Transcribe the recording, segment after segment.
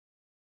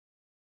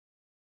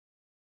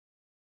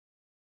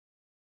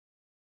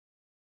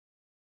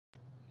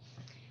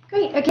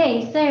Great,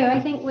 okay, so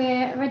I think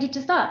we're ready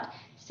to start.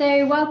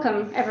 So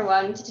welcome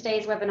everyone to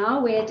today's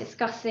webinar. We're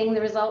discussing the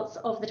results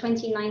of the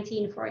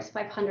 2019 Forest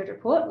 500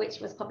 report,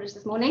 which was published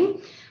this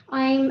morning.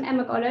 I'm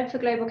Emma Gollard for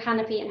Global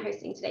Canopy and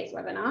hosting today's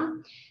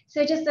webinar.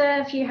 So just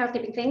a few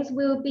housekeeping things.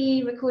 We'll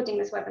be recording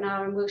this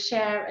webinar and we'll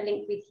share a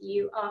link with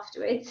you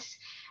afterwards.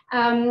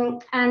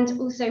 And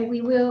also there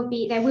will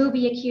be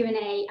a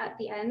Q&A at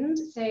the end.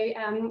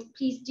 So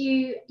please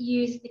do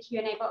use the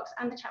Q&A box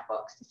and the chat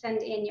box to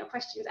send in your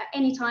questions at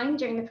any time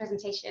during the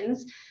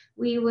presentations.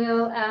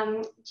 We'll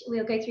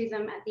go through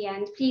them at the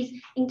end.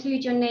 Please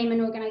include your name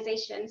and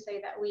organization so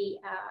that we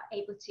are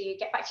able to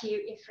get back to you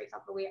if, for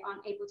example, we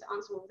aren't able to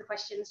answer all of the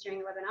questions during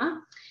the webinar.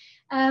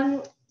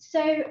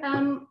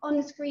 On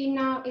the screen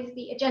now is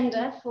the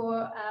agenda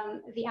for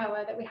the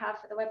hour that we have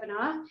for the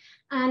webinar.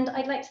 And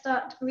I'd like to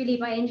start really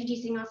by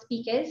introducing our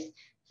speakers.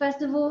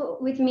 First of all,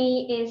 with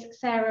me is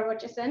Sarah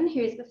Rogerson,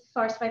 who is the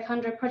Forest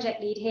 500 project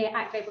lead here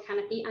at Global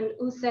Canopy, and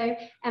also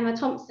Emma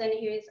Thompson,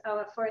 who is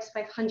our Forest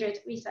 500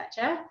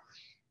 researcher.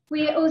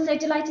 We are also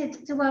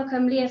delighted to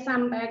welcome Leah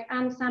Samberg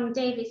and Sam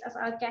Davies as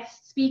our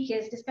guest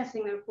speakers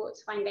discussing the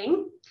report's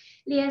finding.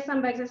 Leah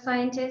Samberg is a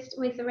scientist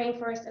with the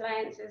Rainforest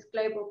Alliance's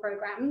global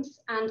programs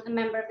and a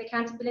member of the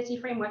Accountability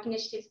Framework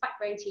Initiative's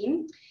backbone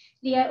team.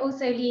 Leah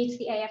also leads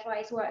the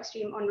AFI's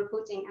workstream on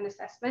reporting and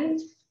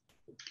assessment.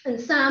 And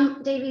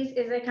Sam Davies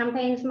is a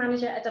campaigns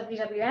manager at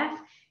WWF,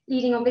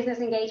 leading on business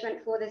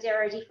engagement for the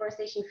Zero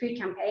Deforestation Food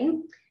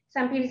Campaign.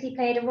 Sam previously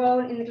played a role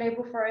in the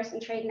Global Forest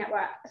and Trade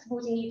Network,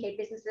 supporting UK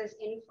businesses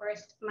in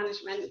forest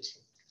management.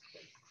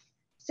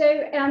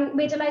 So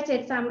we're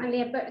delighted, Sam and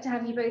Leah, to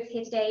have you both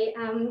here today.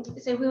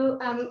 So we'll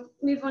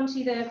move on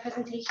to the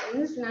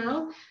presentations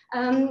now.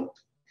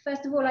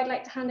 First of all, I'd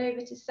like to hand over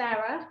to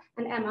Sarah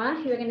and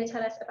Emma, who are going to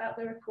tell us about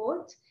the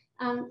report.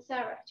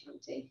 Sarah, do you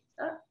want to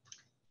start?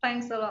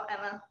 Thanks a lot,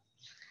 Emma.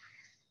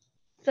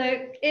 So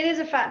it is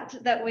a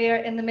fact that we are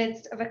in the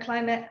midst of a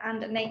climate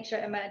and a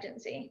nature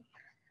emergency.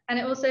 And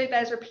it also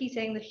bears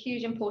repeating the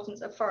huge importance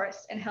of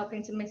forests in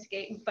helping to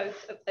mitigate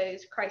both of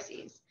those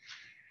crises.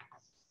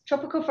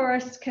 Tropical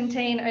forests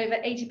contain over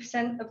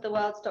 80% of the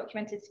world's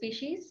documented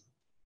species,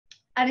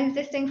 and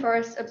existing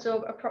forests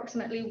absorb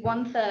approximately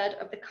 1/3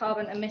 of the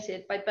carbon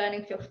emitted by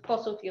burning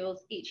fossil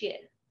fuels each year.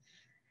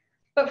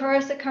 But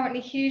forests are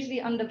currently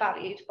hugely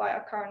undervalued by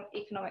our current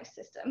economic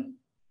system.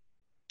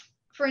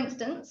 For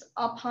instance,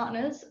 our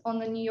partners on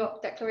the New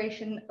York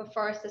Declaration of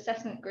Forest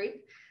Assessment Group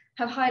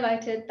have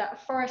highlighted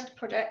that forest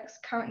projects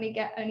currently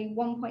get only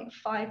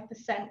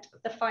 1.5%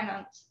 of the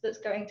finance that's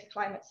going to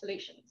climate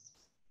solutions.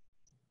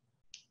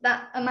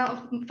 That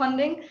amount of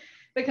funding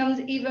becomes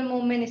even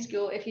more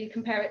minuscule if you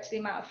compare it to the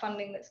amount of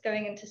funding that's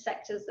going into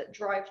sectors that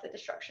drive the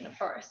destruction of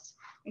forests,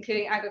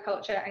 including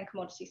agriculture and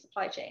commodity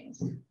supply chains.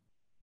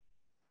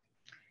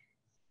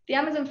 The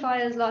Amazon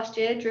fires last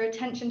year drew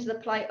attention to the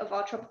plight of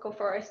our tropical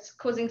forests,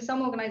 causing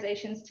some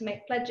organisations to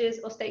make pledges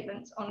or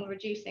statements on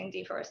reducing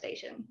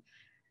deforestation.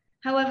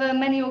 However,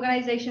 many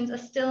organisations are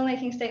still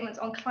making statements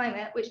on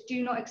climate which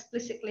do not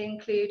explicitly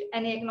include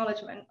any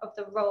acknowledgement of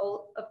the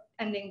role of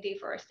ending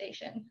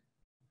deforestation.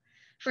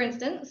 For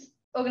instance,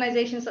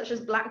 organisations such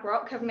as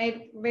BlackRock have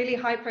made really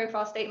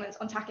high-profile statements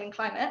on tackling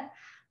climate,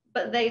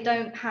 but they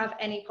don't have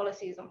any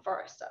policies on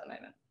forests at the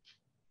moment.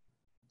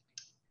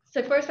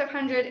 So Forest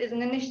 500 is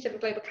an initiative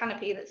of Global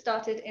Canopy that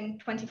started in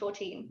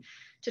 2014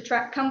 to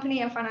track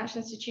company and financial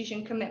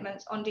institution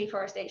commitments on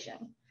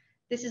deforestation.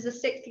 This is the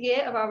 6th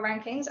year of our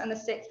rankings and the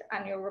 6th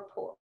annual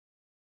report.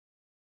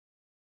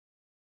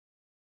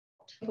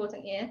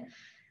 Important year.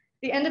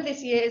 The end of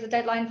this year is a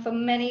deadline for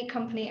many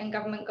company and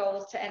government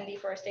goals to end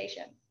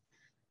deforestation.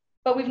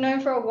 But we've known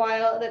for a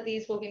while that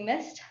these will be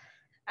missed,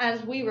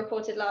 as we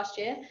reported last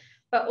year,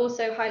 but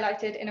also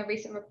highlighted in a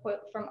recent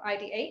report from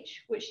IDH,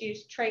 which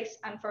used Trace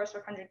and Forest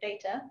 500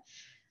 data,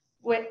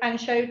 and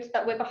showed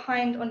that we're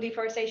behind on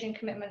deforestation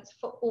commitments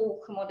for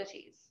all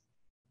commodities.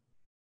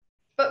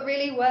 But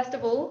really, worst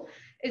of all,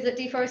 is that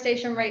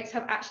deforestation rates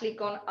have actually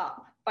gone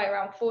up by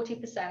around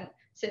 40%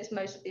 since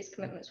most of these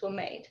commitments were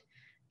made,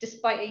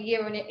 despite a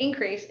year-on-year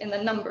increase in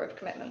the number of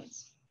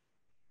commitments.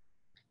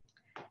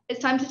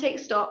 It's time to take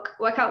stock,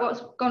 work out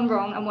what's gone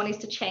wrong and what needs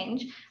to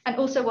change, and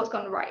also what's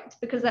gone right,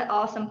 because there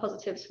are some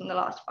positives from the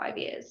last 5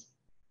 years.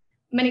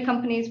 Many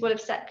companies will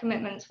have set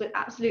commitments with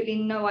absolutely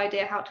no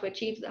idea how to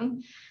achieve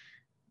them,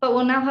 but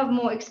will now have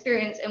more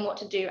experience in what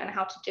to do and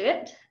how to do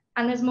it.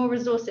 And there's more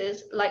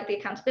resources like the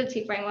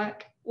Accountability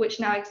Framework,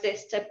 which now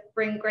exists to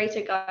bring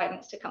greater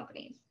guidance to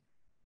companies.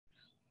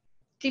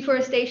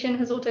 Deforestation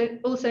has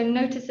also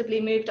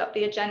noticeably moved up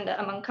the agenda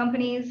among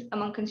companies,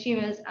 among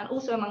consumers, and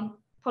also among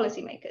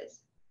policymakers.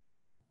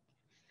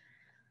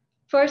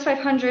 Forest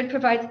 500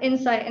 provides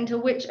insight into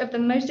which of the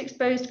most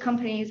exposed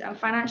companies and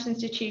financial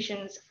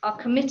institutions are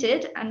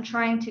committed and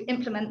trying to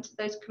implement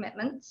those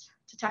commitments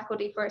to tackle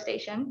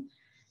deforestation,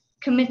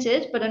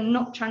 committed but are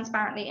not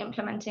transparently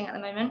implementing at the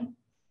moment,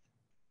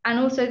 and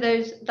also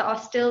those that are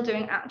still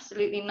doing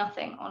absolutely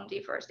nothing on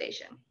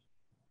deforestation.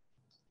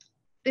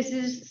 This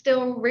is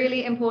still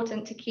really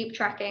important to keep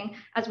tracking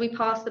as we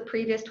pass the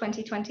previous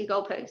 2020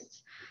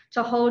 goalposts.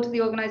 To hold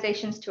the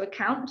organisations to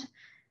account,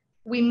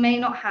 we may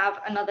not have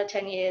another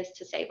 10 years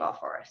to save our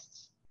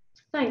forests.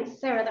 Thanks,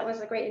 Sarah. That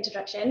was a great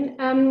introduction.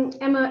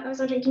 Emma, I was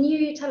wondering, can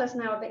you tell us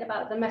now a bit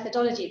about the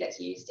methodology that's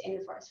used in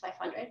the Forest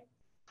 500?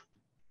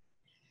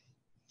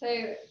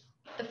 So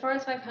the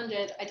Forest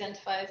 500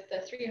 identifies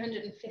the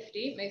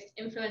 350 most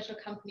influential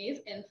companies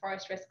in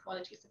forest risk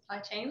commodity supply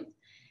chains,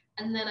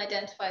 and then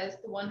identifies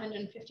the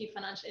 150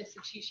 financial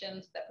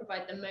institutions that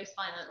provide the most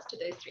finance to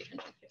those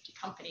 350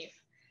 companies.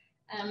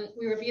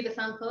 We review the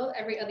sample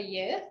every other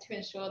year to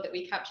ensure that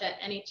we capture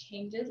any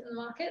changes in the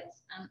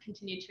markets and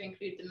continue to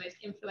include the most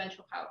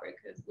influential power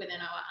brokers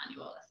within our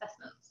annual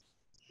assessments.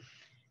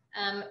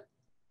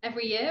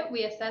 Every year,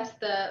 we assess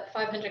the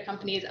 500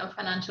 companies and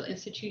financial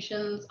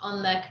institutions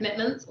on their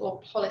commitments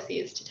or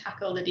policies to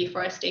tackle the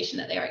deforestation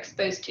that they are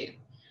exposed to.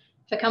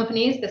 For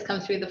companies, this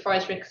comes through the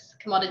forest risk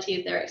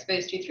commodities they're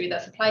exposed to through their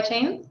supply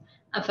chains.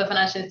 And for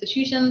financial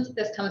institutions,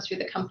 this comes through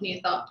the companies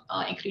that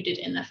are included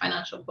in their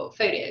financial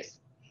portfolios.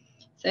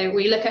 So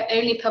we look at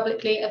only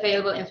publicly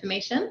available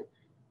information,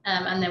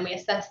 and then we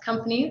assess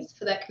companies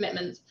for their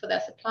commitments for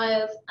their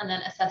suppliers, and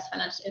then assess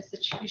financial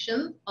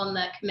institutions on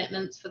their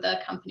commitments for their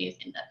companies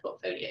in their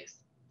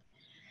portfolios.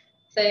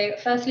 So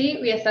firstly,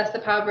 we assess the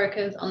power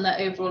brokers on their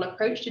overall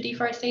approach to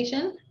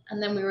deforestation,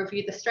 and then we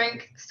review the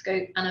strength,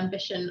 scope, and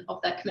ambition of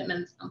their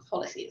commitments and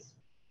policies.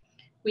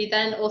 We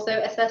then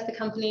also assess the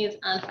companies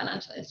and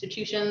financial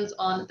institutions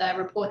on their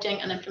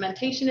reporting and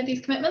implementation of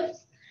these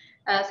commitments.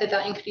 So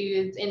that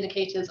includes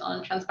indicators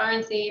on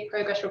transparency,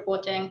 progress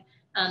reporting,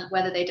 and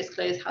whether they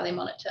disclose how they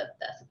monitor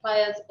their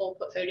suppliers or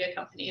portfolio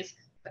companies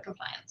for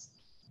compliance.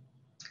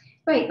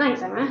 Great,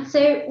 thanks, Emma.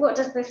 So what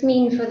does this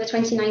mean for the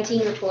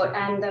 2019 report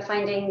and the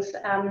findings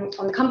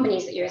on the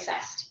companies that you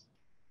assessed?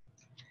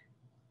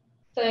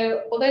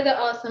 So although there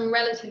are some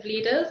relative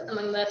leaders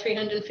among the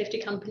 350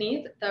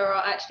 companies, there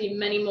are actually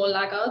many more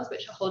laggards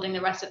which are holding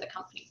the rest of the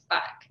companies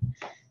back.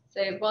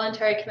 So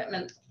voluntary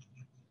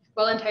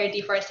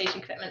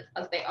deforestation commitments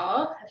as they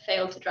are have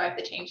failed to drive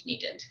the change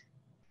needed.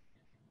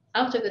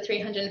 Out of the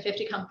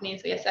 350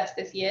 companies we assessed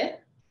this year,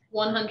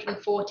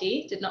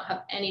 140 did not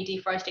have any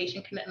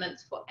deforestation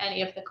commitments for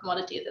any of the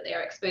commodities that they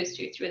are exposed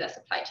to through their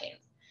supply chains.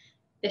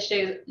 This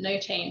shows no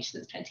change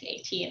since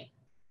 2018.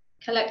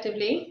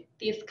 Collectively,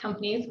 these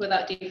companies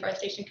without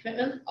deforestation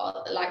commitments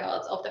are the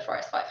laggards of the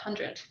Forest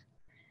 500.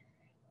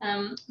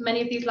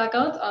 Many of these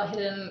laggards are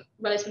hidden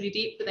relatively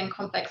deep within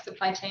complex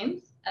supply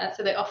chains,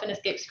 so they often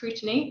escape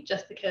scrutiny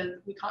just because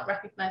we can't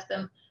recognize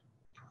them.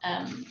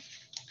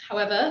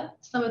 However,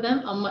 some of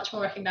them are much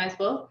more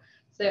recognizable.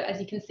 So as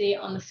you can see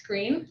on the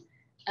screen,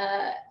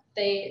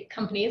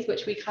 companies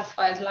which we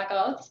classify as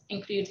laggards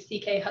include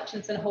CK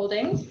Hutchinson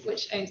Holdings,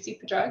 which owns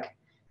Superdrug,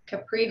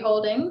 Capri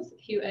Holdings,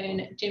 who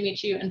own Jimmy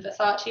Choo and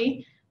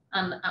Versace,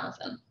 and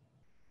Amazon.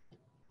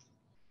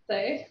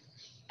 So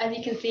as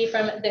you can see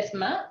from this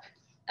map,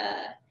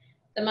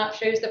 the map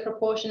shows the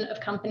proportion of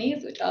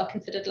companies which are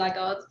considered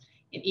laggards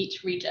in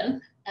each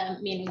region,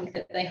 meaning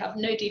that they have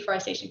no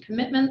deforestation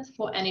commitments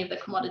for any of the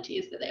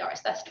commodities that they are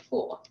assessed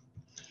for.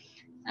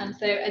 And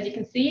so as you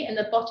can see in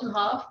the bottom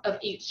half of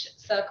each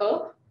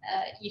circle,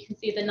 you can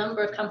see the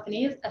number of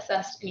companies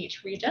assessed in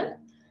each region.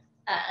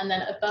 And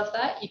then above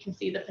that, you can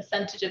see the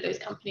percentage of those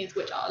companies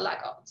which are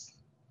laggards.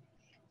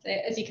 So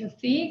as you can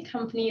see,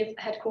 companies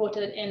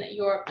headquartered in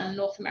Europe and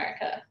North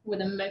America were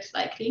the most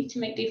likely to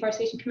make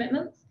deforestation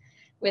commitments,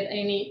 with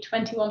only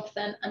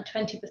 21% and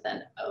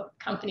 20% of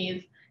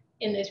companies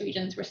in those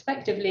regions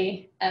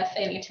respectively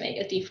failing to make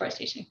a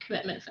deforestation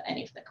commitment for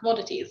any of the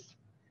commodities.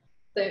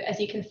 So as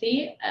you can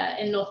see,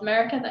 in North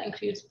America, that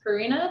includes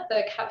Purina,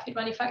 the cat food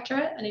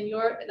manufacturer, and in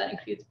Europe, that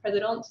includes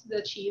President,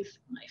 the cheese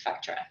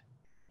manufacturer.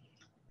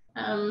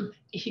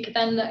 If you could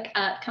then look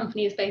at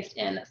companies based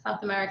in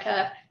South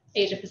America,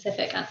 Asia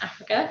Pacific, and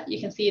Africa, you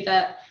can see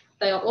that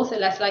they are also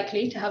less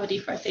likely to have a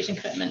deforestation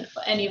commitment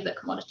for any of the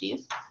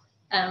commodities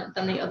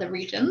than the other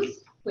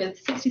regions,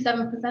 with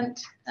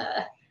 67%,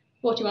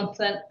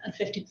 41%, and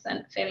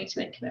 50% failing to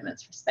make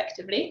commitments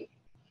respectively.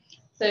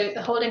 So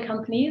the holding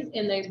companies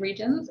in those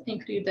regions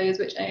include those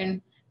which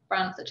own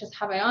brands such as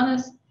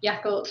Havaianas,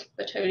 Yakult,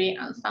 Bertolli,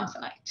 and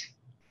Samsonite.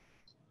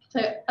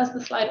 So as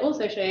the slide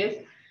also shows,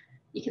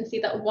 you can see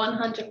that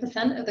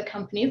 100% of the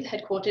companies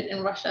headquartered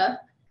in Russia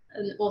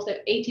and also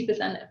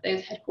 80% of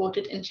those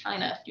headquartered in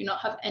China do not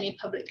have any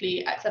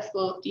publicly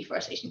accessible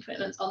deforestation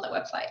commitments on their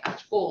website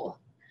at all.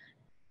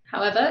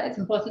 However, it's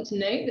important to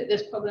note that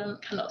this problem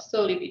cannot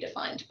solely be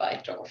defined by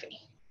geography.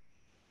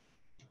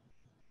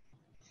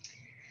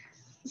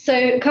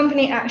 So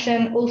company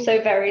action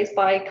also varies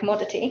by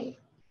commodity.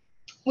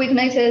 We've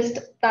noticed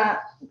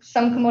that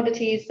some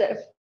commodities that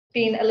have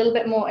been a little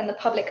bit more in the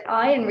public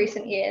eye in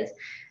recent years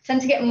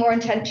tend to get more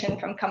attention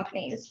from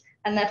companies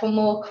and therefore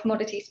more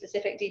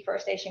commodity-specific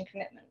deforestation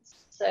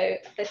commitments. So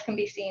this can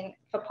be seen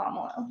for palm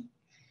oil.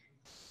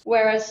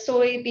 Whereas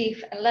soy,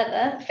 beef, and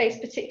leather face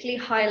particularly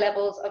high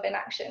levels of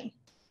inaction.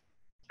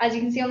 As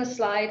you can see on the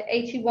slide,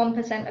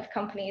 81% of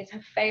companies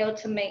have failed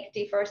to make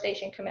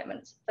deforestation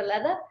commitments for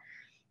leather,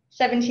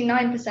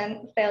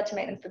 79% failed to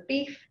make them for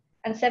beef,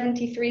 and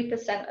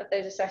 73% of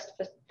those assessed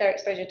for their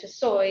exposure to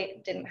soy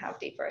didn't have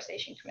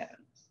deforestation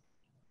commitments.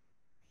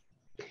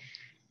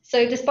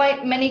 So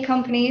despite many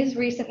companies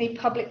recently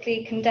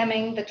publicly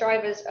condemning the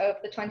drivers of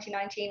the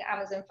 2019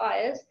 Amazon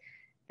fires,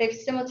 they've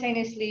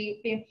simultaneously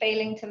been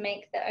failing to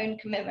make their own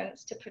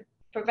commitments to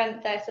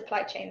prevent their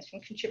supply chains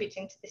from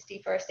contributing to this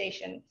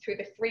deforestation through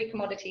the three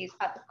commodities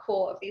at the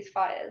core of these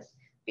fires: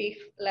 beef,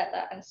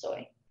 leather, and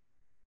soy.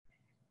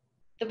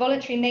 The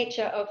voluntary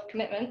nature of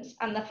commitments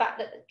and the fact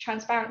that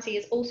transparency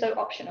is also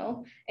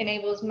optional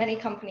enables many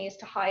companies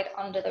to hide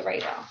under the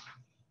radar.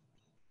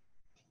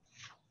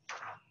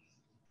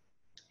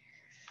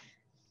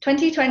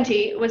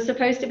 2020 was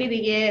supposed to be the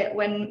year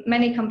when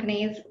many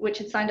companies which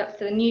had signed up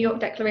to the New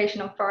York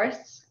Declaration on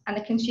Forests and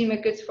the Consumer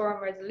Goods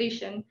Forum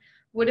resolution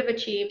would have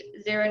achieved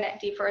zero net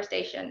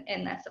deforestation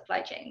in their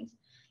supply chains.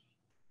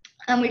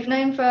 And we've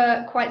known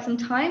for quite some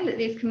time that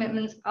these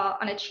commitments are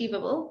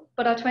unachievable,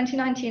 but our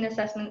 2019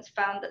 assessments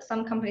found that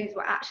some companies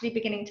were actually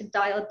beginning to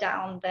dial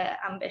down their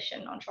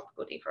ambition on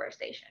tropical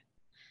deforestation.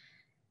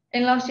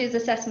 In last year's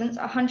assessments,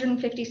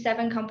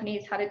 157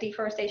 companies had a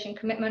deforestation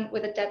commitment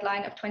with a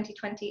deadline of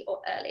 2020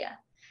 or earlier.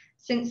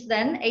 Since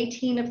then,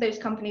 18 of those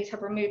companies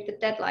have removed the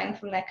deadline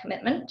from their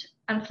commitment,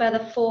 and further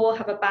 4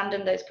 have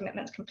abandoned those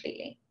commitments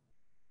completely.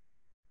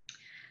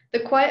 The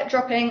quiet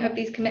dropping of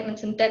these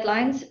commitments and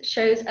deadlines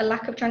shows a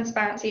lack of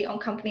transparency on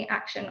company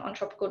action on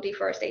tropical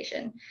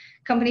deforestation.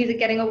 Companies are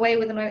getting away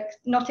with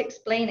not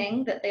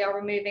explaining that they are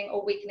removing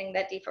or weakening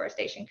their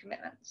deforestation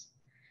commitments.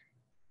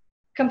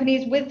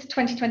 Companies with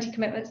 2020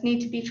 commitments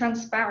need to be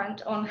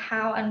transparent on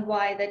how and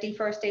why their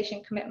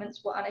deforestation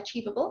commitments were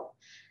unachievable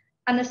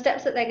and the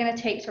steps that they're going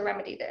to take to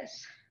remedy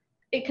this.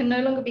 It can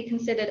no longer be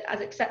considered as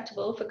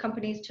acceptable for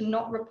companies to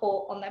not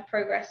report on their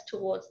progress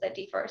towards their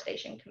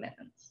deforestation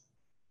commitments.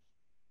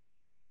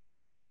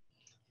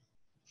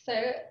 So,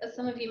 as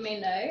some of you may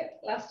know,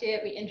 last year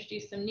we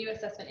introduced some new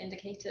assessment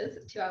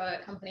indicators to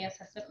our company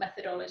assessment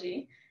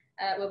methodology,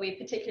 where we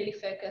particularly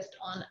focused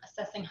on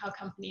assessing how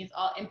companies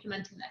are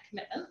implementing their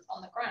commitments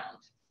on the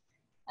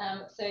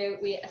ground. So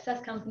we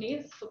assess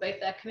companies for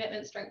both their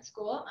commitment strength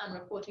score and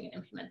reporting and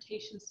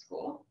implementation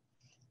score.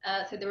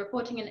 So the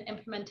reporting and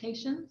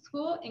implementation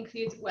score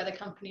includes whether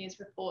companies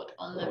report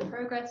on their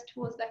progress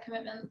towards their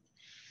commitments,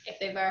 if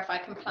they verify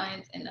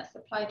compliance in their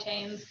supply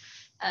chains,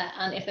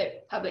 and if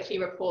they publicly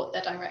report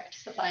their direct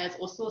suppliers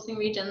or sourcing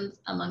regions,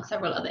 among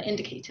several other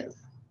indicators.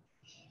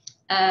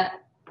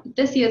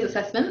 This year's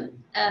assessment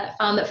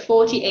found that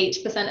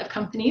 48% of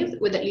companies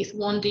with at least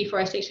one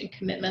deforestation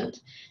commitment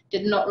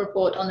did not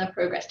report on their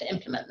progress to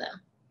implement them.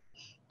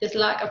 This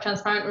lack of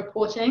transparent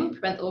reporting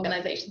prevents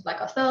organizations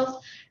like ourselves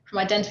from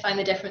identifying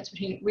the difference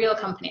between real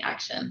company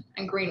action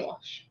and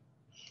greenwash.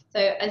 So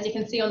as you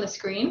can see on the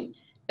screen,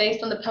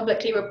 based on the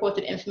publicly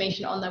reported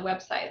information on their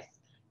websites,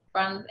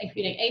 brands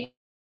including A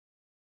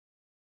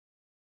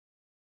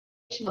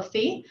or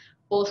C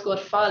all scored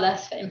far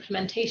less for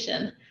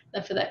implementation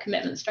than for their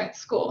commitment strength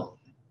score.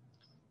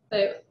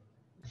 So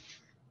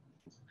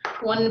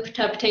one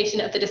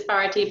interpretation of the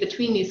disparity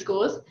between these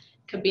scores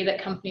could be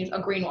that companies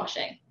are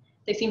greenwashing.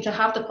 They seem to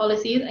have the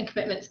policies and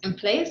commitments in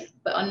place,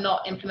 but are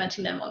not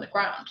implementing them on the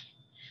ground.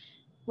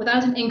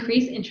 Without an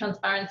increase in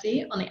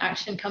transparency on the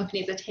action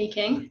companies are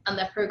taking and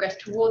their progress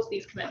towards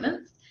these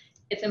commitments,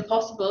 it's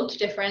impossible to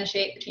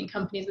differentiate between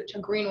companies which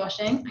are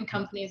greenwashing and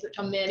companies which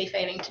are merely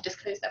failing to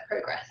disclose their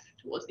progress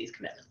towards these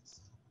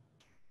commitments.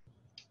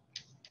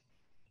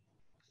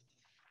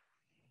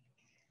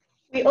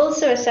 We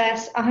also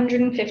assess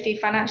 150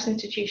 financial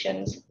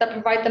institutions that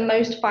provide the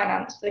most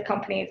finance for the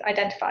companies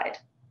identified.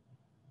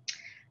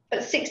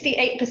 But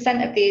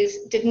 68% of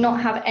these did not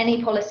have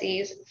any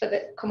policies for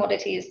the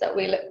commodities that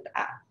we looked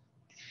at.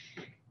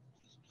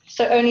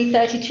 So only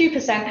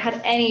 32%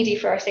 had any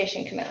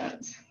deforestation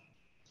commitments.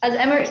 As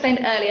Emma explained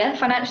earlier,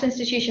 financial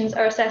institutions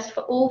are assessed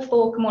for all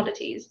 4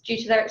 commodities due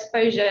to their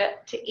exposure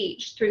to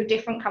each through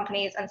different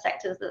companies and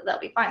sectors that they'll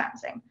be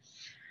financing.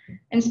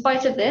 In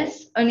spite of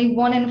this, only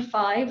 1 in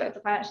 5 of the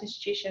financial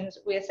institutions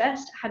we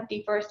assessed had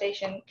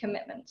deforestation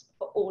commitments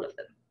for all of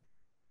them.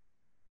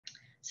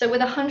 So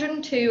with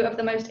 102 of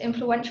the most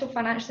influential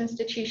financial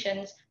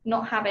institutions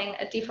not having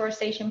a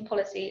deforestation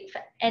policy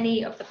for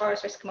any of the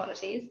forest risk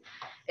commodities,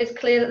 it's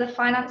clear that the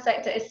finance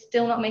sector is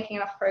still not making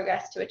enough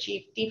progress to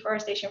achieve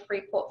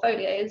deforestation-free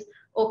portfolios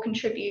or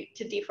contribute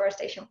to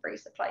deforestation-free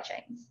supply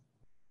chains.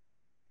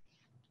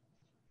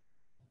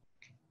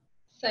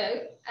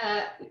 So,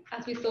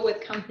 as we saw with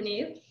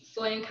companies,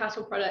 soy and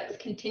cattle products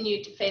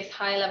continued to face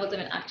higher levels of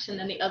inaction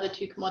than the other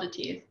 2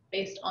 commodities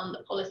based on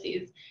the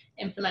policies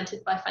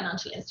implemented by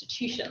financial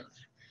institutions.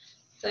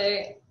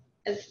 So,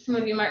 as some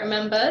of you might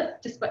remember,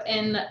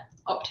 in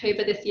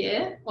October this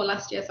year, or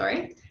last year,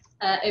 sorry,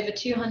 over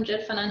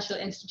 200 financial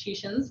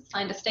institutions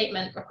signed a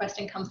statement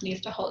requesting companies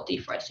to halt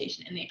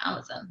deforestation in the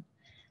Amazon.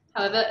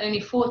 However, only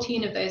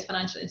 14 of those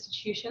financial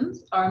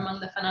institutions are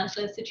among the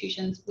financial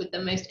institutions with the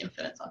most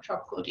influence on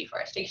tropical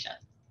deforestation.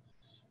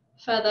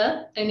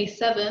 Further, only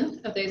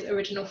 7 of those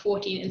original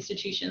 14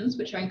 institutions,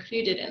 which are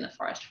included in the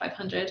Forest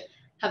 500,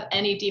 have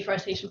any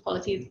deforestation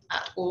policies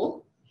at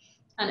all.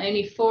 And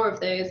only 4 of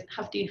those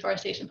have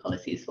deforestation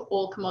policies for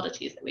all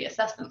commodities that we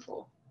assess them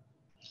for.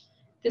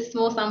 This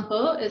small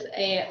sample is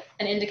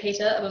an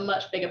indicator of a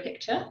much bigger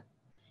picture.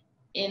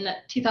 In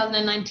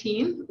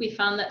 2019, we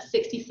found that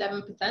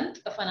 67%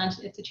 of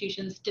financial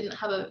institutions didn't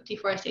have a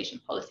deforestation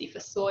policy for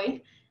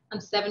soy,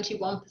 and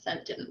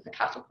 71% didn't for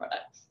cattle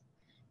products,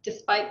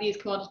 despite these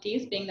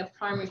commodities being the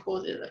primary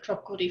causes of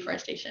tropical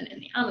deforestation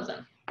in the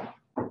Amazon.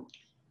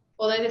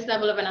 Although this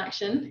level of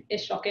inaction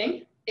is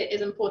shocking, it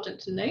is important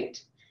to note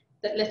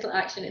that little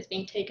action is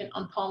being taken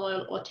on palm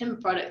oil or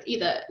timber products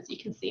either, as you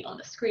can see on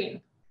the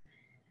screen.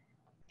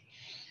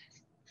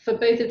 For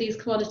both of these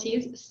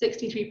commodities,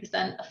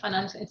 63% of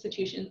financial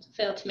institutions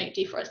fail to make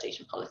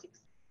deforestation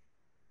policies.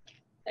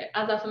 So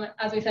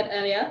as we said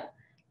earlier,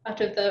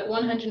 out of the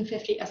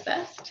 150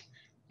 assessed,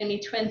 only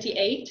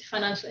 28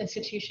 financial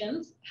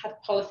institutions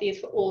had policies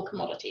for all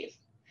commodities.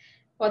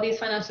 While these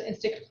financial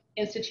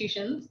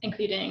institutions,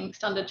 including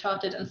Standard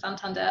Chartered and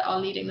Santander, are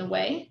leading the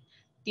way,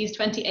 these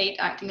 28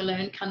 acting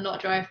alone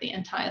cannot drive the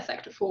entire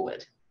sector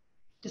forward.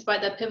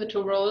 Despite their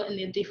pivotal role in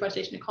the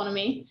deforestation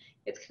economy,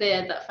 it's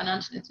clear that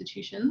financial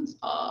institutions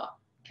are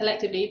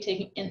collectively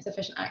taking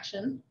insufficient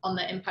action on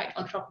their impact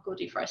on tropical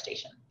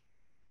deforestation.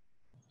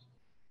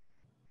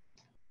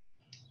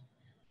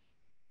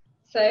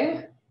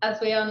 So,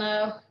 as we are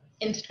now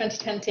into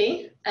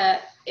 2020,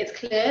 it's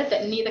clear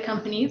that neither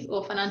companies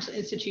or financial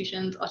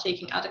institutions are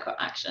taking adequate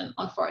action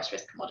on forest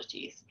risk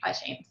commodity supply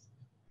chains.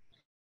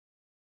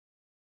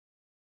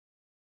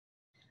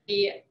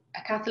 A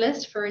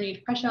catalyst for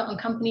renewed pressure on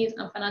companies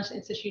and financial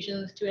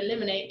institutions to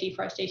eliminate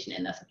deforestation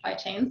in their supply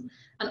chains,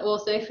 and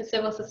also for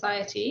civil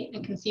society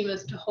and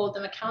consumers to hold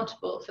them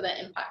accountable for their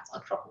impacts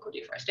on tropical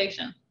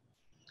deforestation.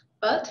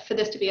 But for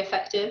this to be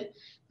effective,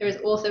 there is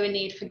also a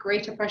need for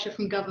greater pressure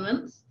from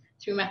governments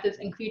through methods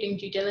including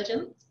due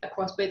diligence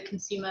across both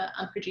consumer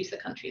and producer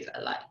countries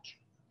alike.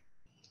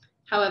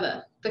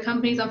 However, the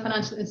companies and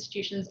financial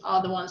institutions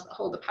are the ones that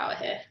hold the power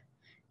here.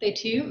 They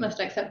too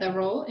must accept their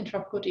role in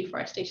tropical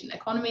deforestation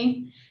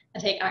economy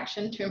and take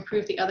action to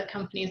improve the other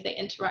companies they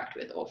interact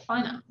with or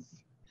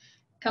finance.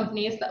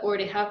 Companies that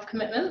already have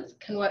commitments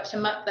can work to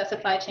map their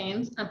supply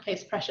chains and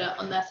place pressure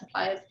on their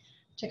suppliers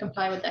to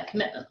comply with their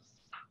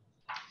commitments.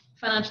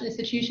 Financial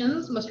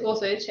institutions must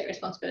also take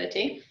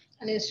responsibility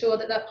and ensure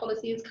that their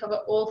policies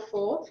cover all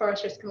 4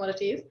 forest risk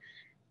commodities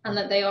and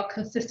that they are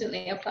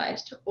consistently applied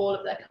to all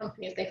of their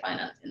companies they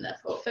finance in their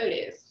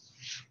portfolios.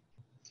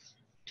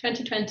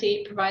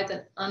 2020 provides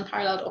an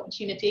unparalleled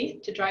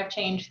opportunity to drive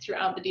change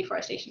throughout the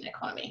deforestation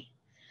economy.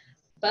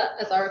 But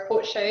as our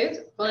report shows,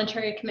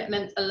 voluntary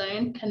commitments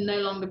alone can no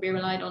longer be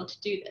relied on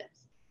to do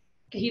this.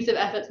 Cohesive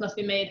efforts must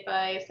be made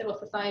by civil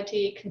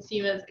society,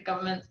 consumers,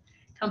 governments,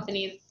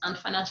 companies, and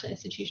financial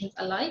institutions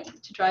alike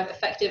to drive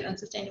effective and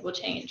sustainable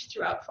change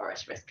throughout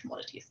forest risk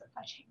commodity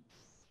supply chains.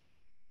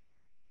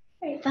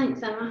 Great,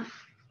 thanks, Emma.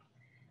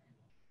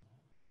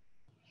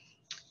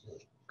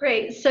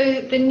 Great,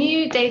 so the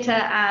new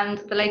data and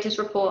the latest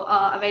report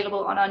are available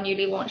on our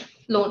newly launched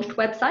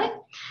website,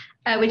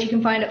 which you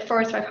can find at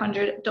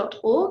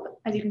forest500.org,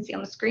 as you can see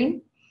on the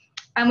screen.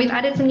 And we've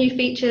added some new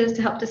features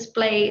to help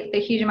display the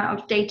huge amount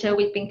of data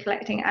we've been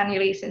collecting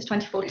annually since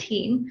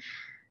 2014.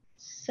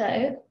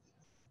 So,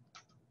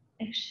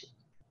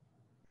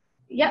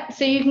 yeah,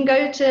 so you can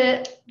go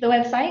to the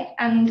website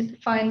and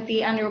find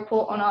the annual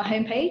report on our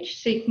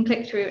homepage. So you can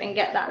click through and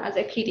get that as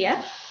a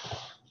PDF.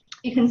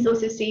 You can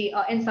also see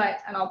our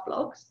insights and our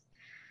blogs.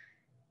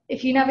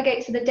 If you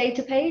navigate to the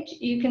data page,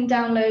 you can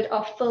download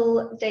our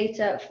full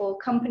data for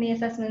company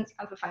assessments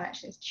and for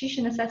financial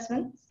institution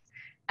assessments.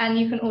 And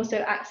you can also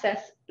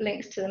access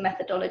links to the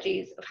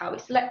methodologies of how we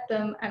select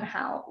them and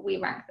how we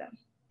rank them.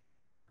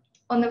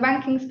 On the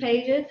rankings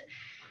pages,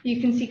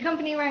 you can see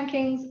company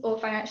rankings or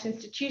financial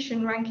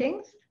institution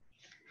rankings.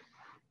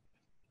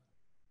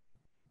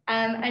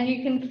 And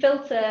you can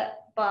filter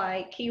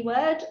by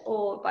keyword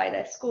or by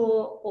their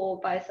score or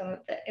by some of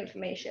the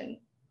information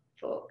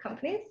for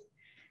companies,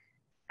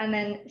 and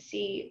then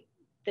see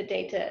the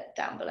data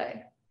down below.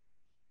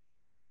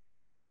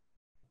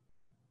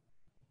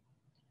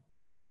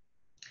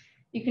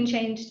 You can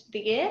change the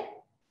year,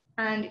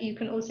 and you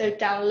can also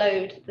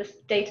download the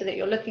data that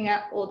you're looking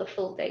at or the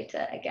full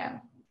data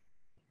again.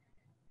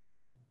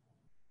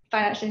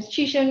 Financial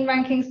institution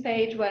rankings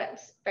page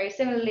works very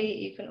similarly.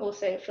 You can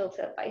also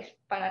filter by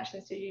financial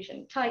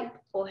institution type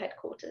or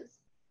headquarters.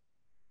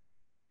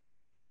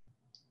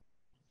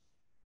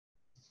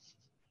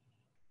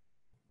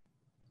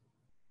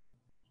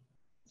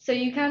 So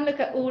you can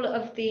look at all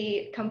of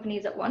the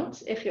companies at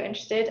once if you're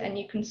interested, and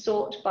you can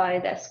sort by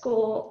their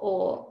score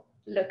or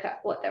look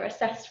at what they're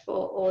assessed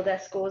for or their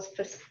scores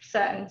for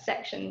certain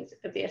sections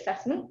of the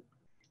assessment.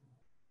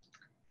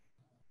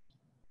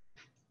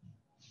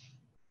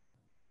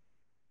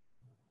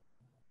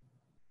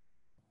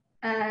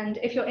 And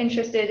if you're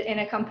interested in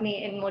a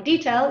company in more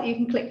detail, you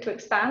can click to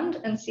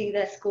expand and see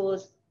their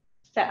scores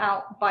set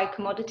out by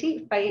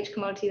commodity, by each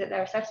commodity that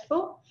they're assessed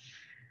for.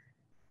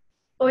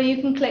 Or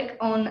you can click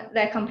on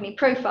their company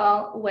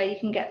profile where you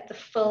can get the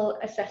full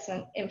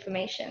assessment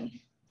information.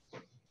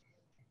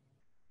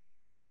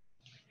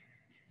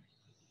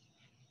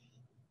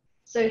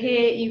 So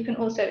here you can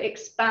also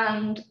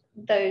expand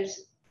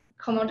those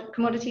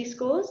commodity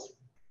scores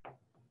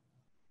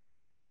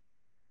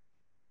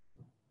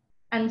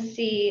and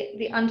see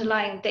the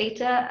underlying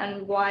data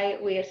and why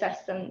we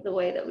assessed them the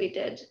way that we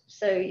did.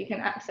 So you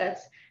can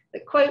access the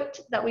quote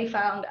that we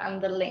found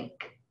and the link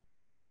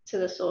to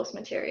the source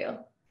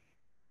material.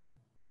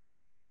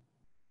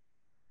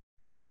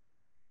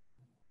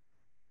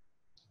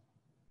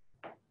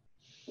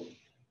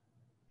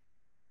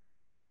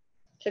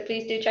 So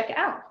please do check it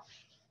out.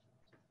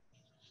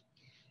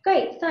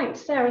 Great,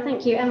 thanks, Sarah.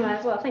 Thank you, Emma,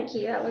 as well. Thank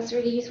you, that was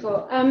really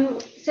useful.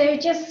 So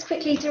just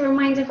quickly to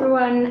remind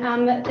everyone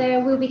that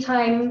there will be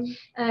time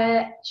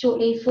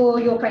shortly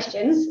for your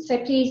questions. So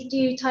please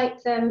do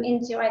type them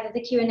into either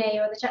the Q&A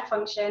or the chat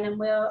function, and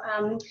we'll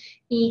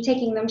be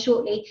taking them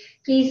shortly.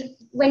 Please,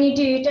 when you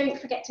do, don't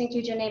forget to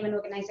include your name and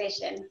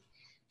organisation.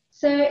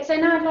 So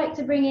now I'd like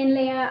to bring in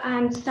Leah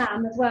and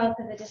Sam as well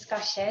for the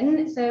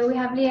discussion. So we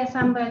have Leah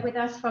Samberg with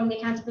us from the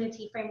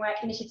Accountability Framework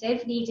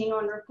Initiative, leading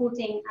on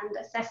reporting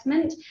and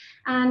assessment,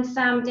 and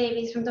Sam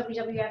Davies from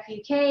WWF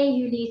UK,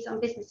 who leads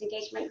on business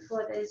engagement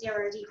for the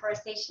Zero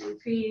Deforestation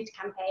Food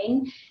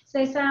campaign.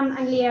 So Sam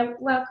and Leah,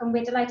 welcome.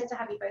 We're delighted to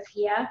have you both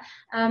here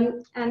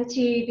and to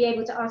be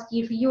able to ask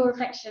you for your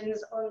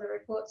reflections on the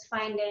report's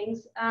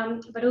findings,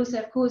 but also,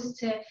 of course,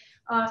 to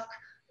ask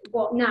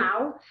what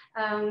now,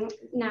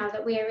 now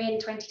that we are in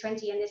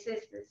 2020 and this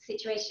is the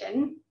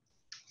situation.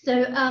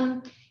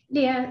 So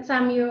Leah,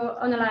 Sam, you're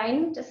on the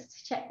line, just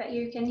to check that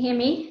you can hear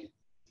me.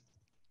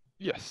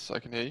 Yes, I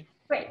can hear you.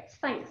 Great,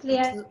 thanks,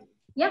 Leah.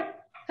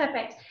 Yep,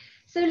 perfect.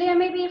 So Leah,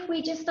 maybe if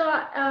we just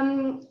start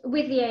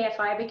with the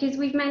AFI, because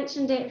we've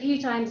mentioned it a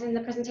few times in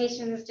the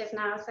presentations just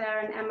now,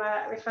 Sarah and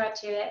Emma referred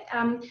to it.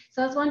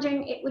 So I was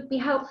wondering, it would be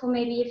helpful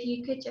maybe if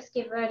you could just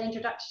give an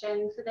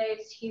introduction for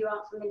those who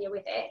aren't familiar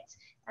with it.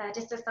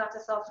 Just to start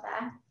us off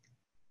there.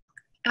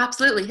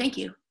 Absolutely, thank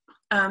you.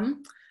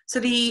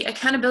 So the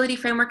Accountability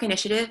Framework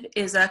Initiative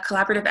is a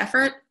collaborative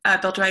effort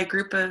built by a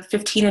group of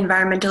 15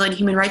 environmental and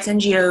human rights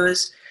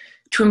NGOs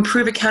to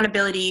improve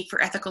accountability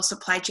for ethical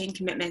supply chain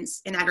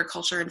commitments in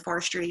agriculture and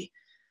forestry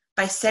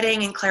by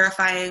setting and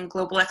clarifying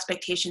global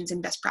expectations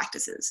and best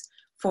practices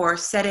for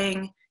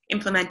setting,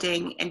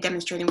 implementing, and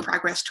demonstrating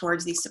progress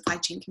towards these supply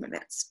chain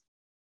commitments.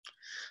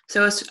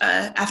 So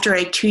after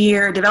a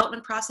 2-year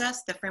development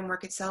process, the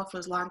framework itself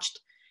was launched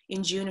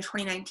in June of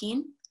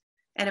 2019,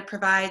 and it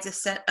provides a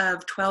set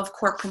of 12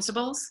 core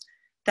principles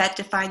that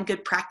define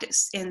good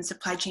practice in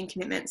supply chain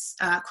commitments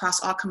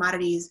across all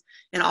commodities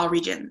in all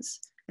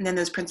regions. And then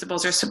those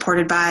principles are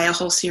supported by a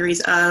whole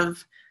series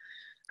of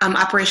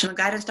operational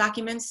guidance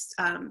documents,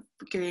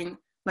 giving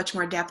much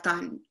more depth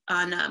on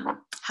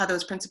how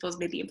those principles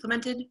may be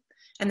implemented.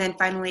 And then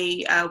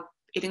finally,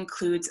 it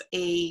includes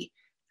a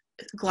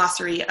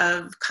glossary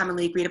of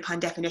commonly agreed upon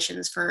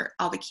definitions for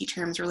all the key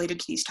terms related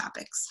to these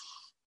topics.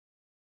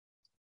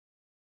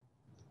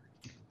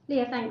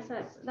 Leah, thanks,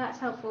 that's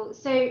helpful.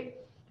 So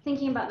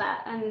thinking about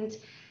that and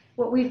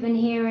what we've been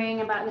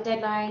hearing about the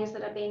deadlines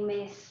that are being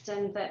missed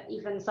and that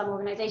even some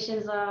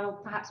organizations are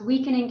perhaps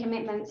weakening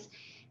commitments,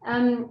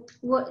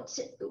 what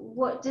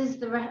does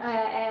the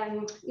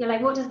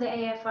what does the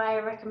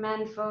AFI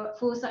recommend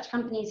for such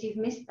companies who've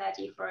missed their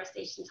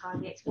deforestation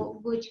targets?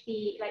 What would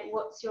be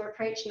what's your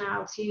approach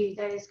now to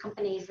those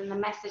companies and the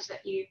message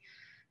that you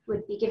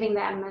would be giving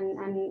them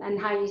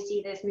and how you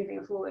see this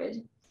moving forward?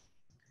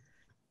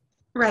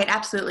 Right,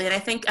 absolutely. And I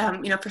think,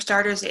 for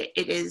starters, it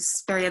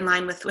is very in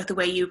line with the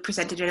way you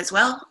presented it as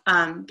well,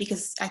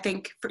 because I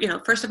think,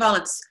 first of all,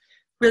 it's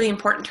really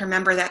important to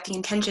remember that the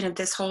intention of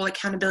this whole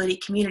accountability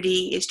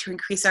community is to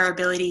increase our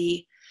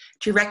ability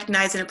to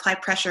recognize and apply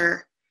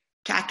pressure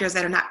to actors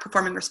that are not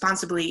performing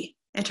responsibly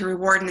and to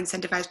reward and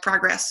incentivize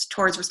progress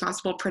towards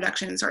responsible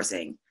production and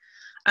sourcing.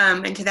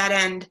 And to that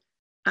end,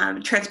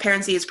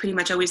 transparency is pretty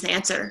much always the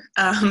answer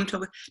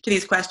to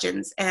these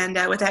questions. And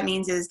what that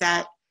means is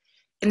that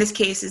in this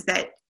case is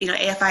that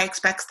AFI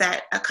expects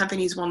that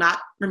companies will not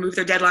remove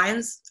their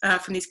deadlines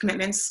from these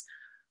commitments,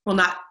 will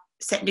not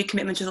set new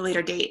commitments at a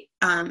later date,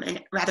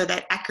 and rather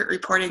that accurate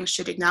reporting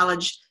should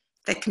acknowledge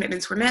that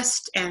commitments were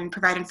missed and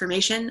provide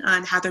information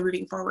on how they're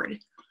moving forward.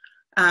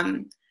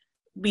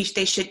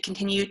 They should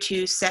continue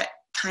to set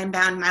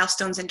time-bound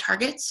milestones and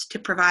targets to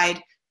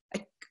provide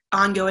an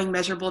ongoing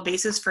measurable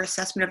basis for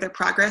assessment of their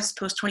progress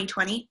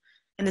post-2020.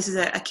 And this is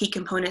a key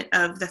component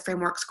of the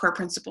framework's core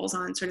principles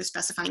on sort of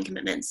specifying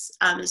commitments,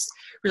 is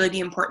really the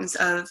importance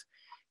of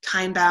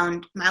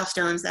time-bound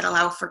milestones that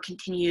allow for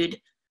continued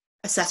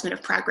assessment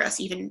of progress,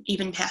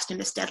 even past a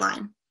missed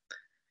deadline.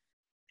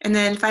 And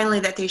then finally,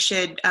 that they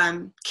should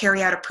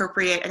carry out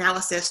appropriate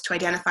analysis to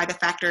identify the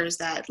factors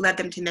that led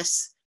them to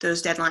miss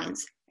those deadlines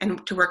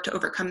and to work to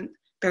overcome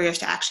barriers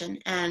to action.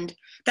 And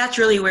that's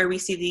really where we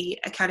see the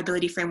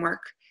accountability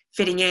framework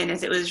fitting in,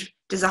 as it was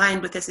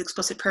designed with this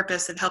explicit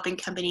purpose of helping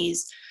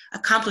companies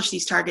accomplish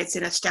these targets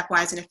in a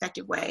stepwise and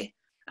effective way.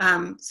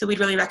 So we'd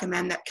really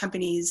recommend that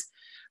companies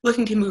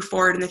looking to move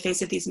forward in the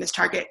face of these missed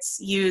targets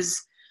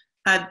use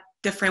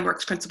the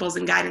framework's principles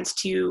and guidance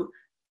to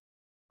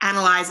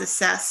analyze,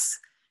 assess,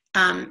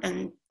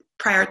 and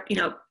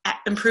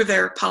improve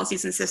their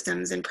policies and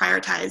systems and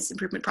prioritize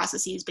improvement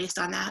processes based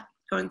on that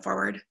going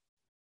forward.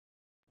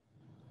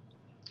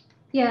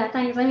 Yeah,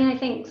 thanks. I mean, I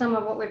think some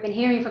of what we've been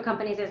hearing from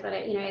companies is that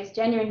it's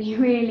genuinely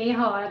really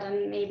hard,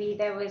 and maybe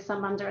there was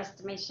some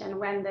underestimation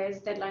when those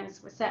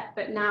deadlines were set.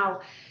 But now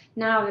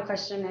the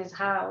question is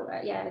how,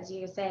 as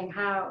you were saying,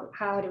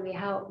 how do we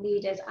help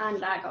leaders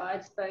and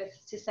laggards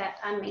both to set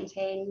and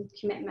maintain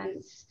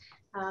commitments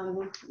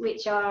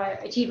which are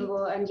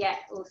achievable and yet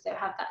also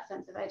have that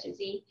sense of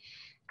urgency.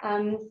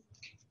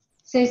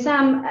 So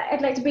Sam,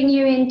 I'd like to bring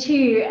you in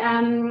too.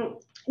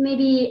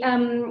 Maybe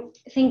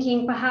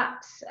thinking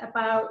perhaps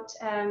about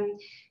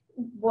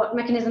what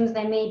mechanisms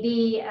there may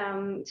be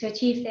to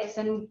achieve this,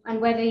 and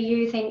whether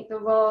you think the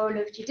role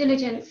of due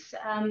diligence,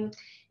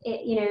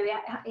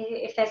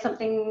 if there's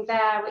something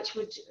there which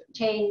would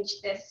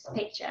change this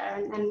picture,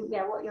 and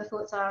what your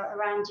thoughts are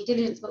around due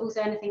diligence, but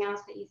also anything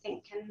else that you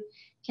think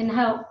can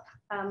help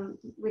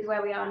with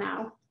where we are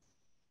now.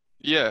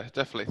 Yeah,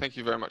 definitely. Thank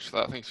you very much for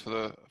that. Thanks for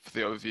the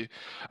overview.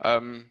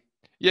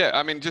 Yeah,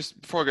 I mean,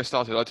 just before I get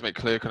started, I'd like to make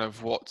clear kind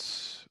of what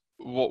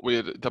we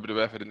at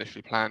WWF had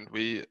initially planned.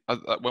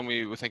 When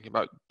we were thinking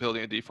about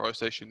building a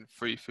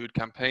deforestation-free food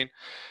campaign,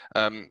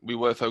 we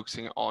were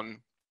focusing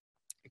on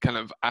kind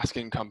of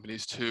asking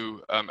companies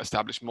to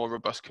establish more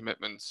robust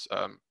commitments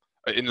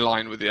in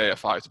line with the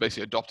AFI, so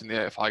basically adopting the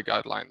AFI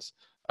guidelines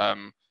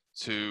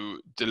to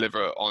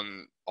deliver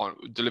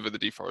deliver the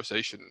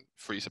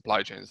deforestation-free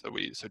supply chains that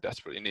we so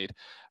desperately need.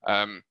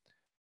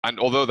 And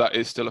although that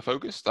is still a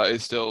focus, that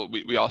is still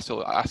we are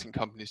still asking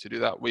companies to do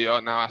that. We are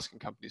now asking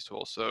companies to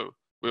also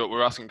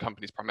we're asking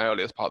companies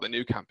primarily as part of the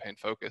new campaign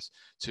focus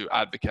to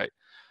advocate.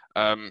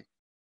 I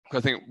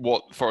think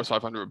what Forest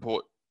 500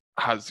 report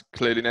has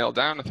clearly nailed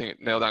down, I think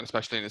it nailed down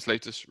especially in its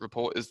latest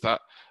report, is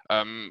that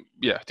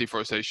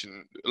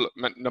deforestation,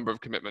 number of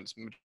commitments,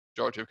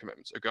 majority of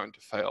commitments are going to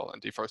fail,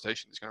 and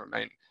deforestation is going to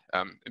remain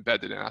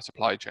embedded in our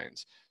supply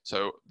chains.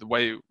 So the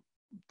way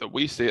that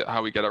we see it,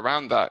 how we get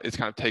around that, is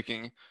kind of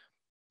taking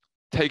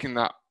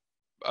that,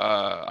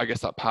 I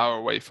guess, that power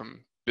away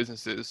from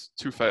businesses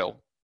to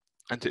fail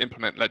and to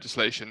implement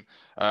legislation,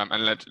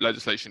 and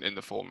legislation in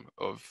the form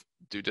of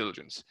due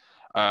diligence.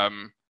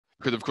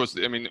 Because of course,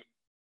 I mean,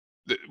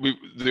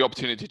 the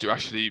opportunity to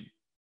actually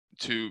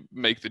to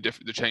make the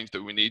change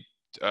that we need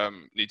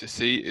to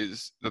see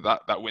is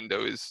that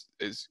window is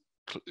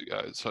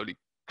slowly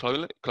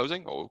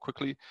closing or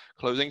quickly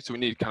closing. So we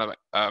need kind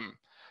of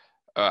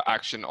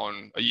action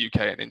on a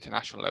UK and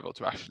international level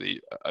to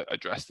actually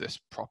address this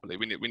properly.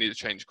 We need to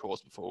change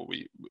course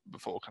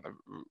before kind of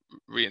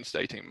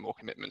reinstating more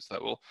commitments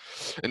that will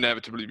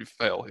inevitably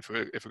fail if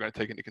we're going to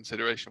take into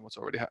consideration what's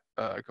already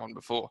gone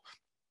before.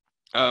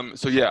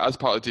 So yeah, as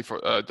part of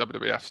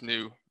WWF's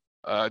new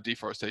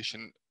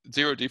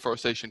Zero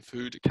Deforestation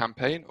Food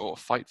campaign, or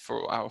Fight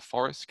for Our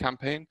Forests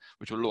campaign,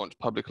 which will launch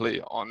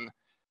publicly on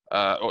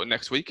or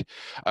next week,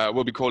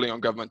 we'll be calling on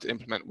government to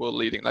implement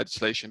world-leading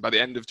legislation by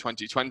the end of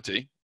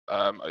 2020.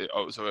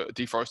 So a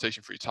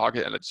deforestation-free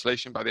target and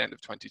legislation by the end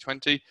of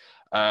 2020.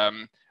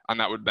 And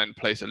that would then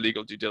place a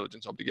legal due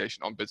diligence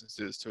obligation on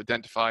businesses to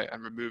identify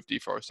and remove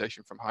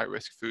deforestation from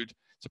high-risk food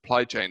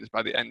supply chains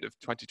by the end of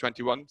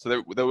 2021.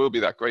 So there will be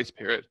that grace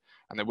period,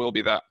 and there will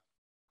be that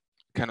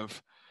kind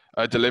of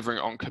delivering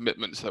on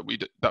commitments that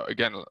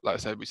again, like I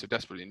said, we so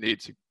desperately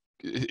need.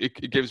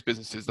 It gives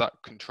businesses that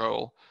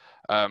control,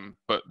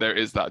 but there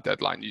is that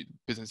deadline.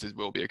 Businesses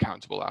will be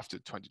accountable after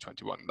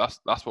 2021.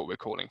 That's what we're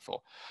calling for.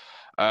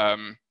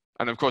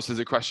 And of course, there's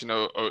a question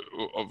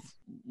of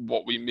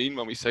what we mean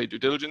when we say due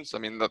diligence. I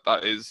mean,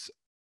 that is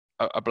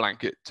a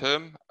blanket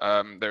term.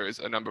 There is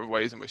a number of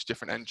ways in which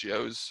different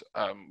NGOs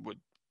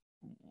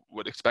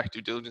would expect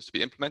due diligence to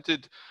be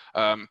implemented,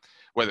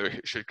 whether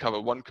it should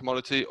cover one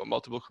commodity or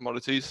multiple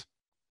commodities.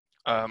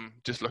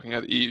 Just looking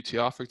at the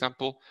EUTR, for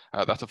example,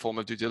 that's a form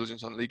of due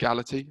diligence on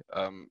legality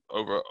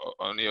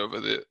only over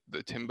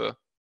the timber,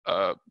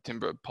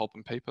 pulp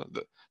and paper,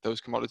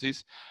 those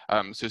commodities.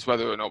 So it's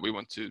whether or not we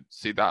want to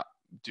see that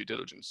due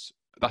diligence,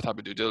 that type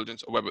of due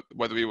diligence, or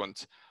whether we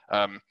want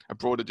a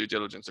broader due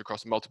diligence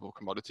across multiple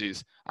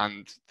commodities,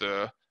 and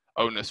the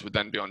onus would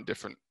then be on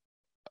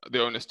the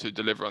onus to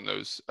deliver on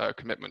those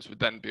commitments would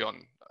then be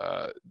on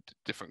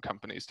different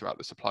companies throughout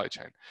the supply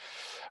chain.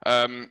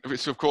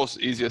 It's of course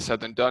easier said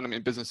than done. I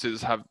mean,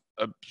 businesses have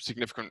a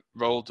significant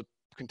role to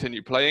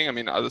continue playing. I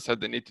mean, as I said,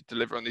 they need to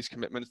deliver on these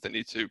commitments. They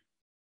need to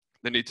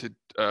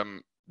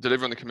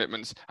deliver on the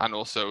commitments and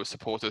also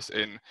support us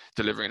in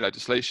delivering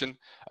legislation.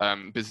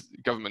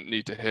 Government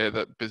need to hear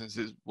that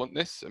businesses want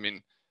this. I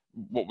mean,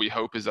 what we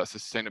hope is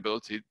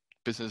that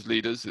business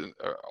leaders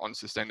on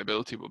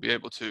sustainability will be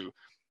able to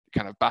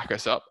kind of back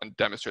us up and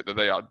demonstrate that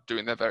they are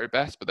doing their very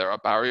best, but there are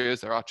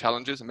barriers, there are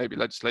challenges, and maybe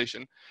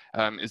legislation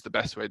is the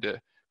best way to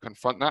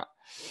confront that.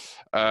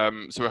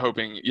 So we're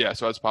hoping, yeah,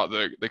 so as part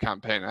of the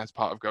campaign, as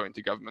part of going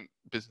to government,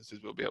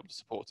 businesses will be able to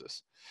support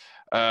us.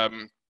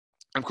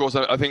 Of course,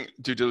 I think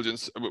due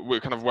diligence,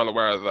 we're kind of well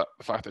aware of that,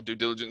 the fact that due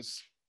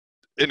diligence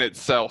in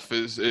itself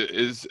is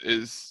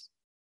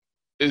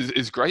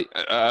great,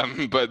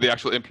 but the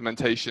actual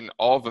implementation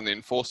of and the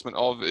enforcement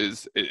of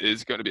is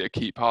going to be a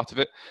key part of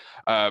it.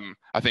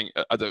 I think,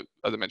 as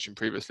I mentioned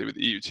previously with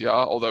the EUTR,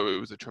 although it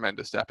was a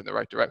tremendous step in the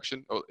right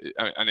direction,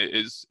 and it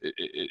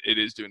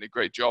is doing a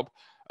great job,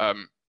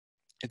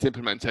 its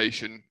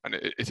implementation and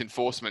its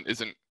enforcement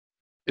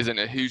isn't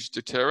a huge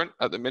deterrent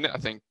at the minute. I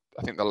think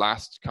the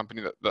last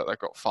company that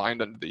got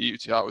fined under the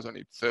EUTR was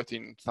only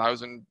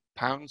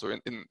 £13,000 or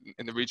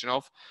in the region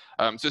of.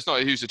 So it's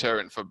not a huge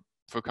deterrent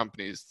for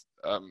companies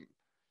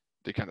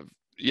to kind of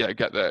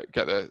get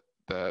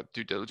their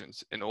due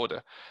diligence in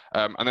order.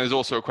 And there's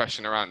also a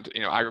question around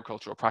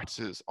agricultural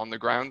practices on the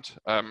ground.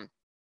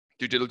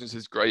 Due diligence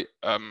is great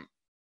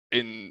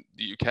in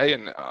the UK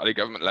and at a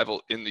government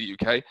level in the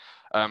UK,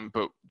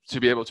 but to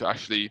be able to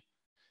actually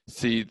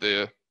see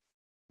the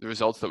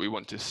results that we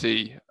want to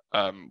see,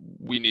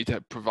 we need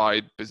to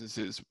provide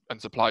businesses and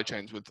supply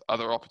chains with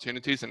other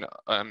opportunities and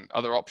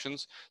other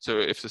options. So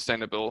if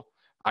sustainable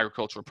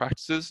agricultural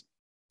practices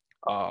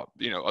are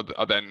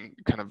then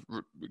kind of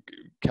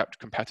kept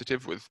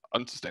competitive with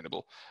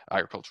unsustainable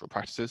agricultural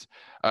practices,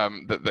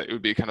 that it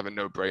would be kind of a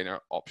no-brainer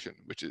option,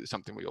 which is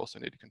something we also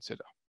need to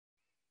consider.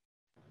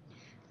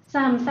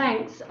 Sam,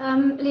 thanks.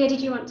 Leah,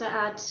 did you want to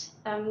add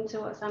to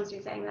what Sam's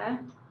been saying there?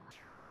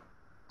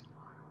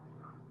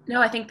 No,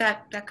 I think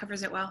that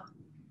covers it well.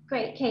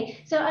 Great,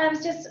 okay. So I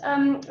was just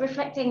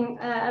reflecting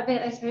a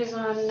bit, I suppose,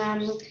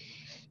 on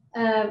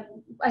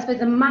I suppose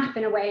the map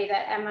in a way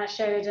that Emma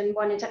showed, and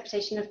one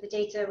interpretation of the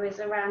data was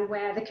around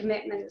where the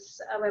commitments,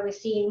 where we're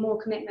seeing more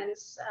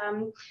commitments,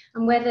 and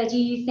whether do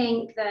you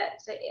think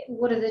that,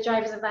 what are the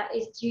drivers of that?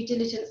 Is due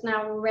diligence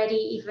now already,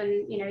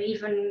 even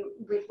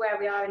with where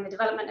we are in the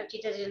development of due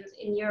diligence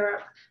in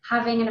Europe,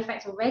 having an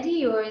effect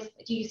already, or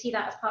do you see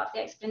that as part of the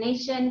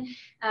explanation,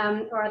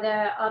 or are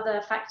there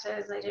other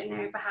factors? I don't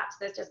know, perhaps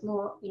there's just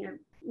more,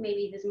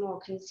 maybe there's more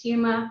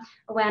consumer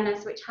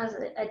awareness which has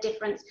a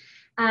difference.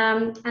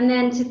 And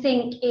then to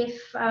think if,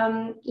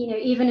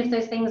 even if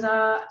those things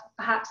are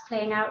perhaps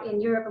playing out in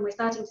Europe and we're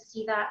starting to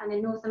see that, and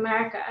in North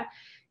America,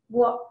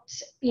 what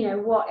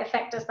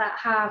effect does that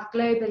have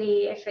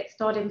globally if it's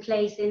not in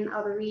place in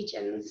other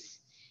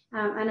regions?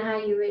 And how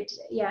you would,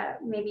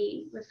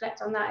 maybe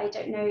reflect on that. I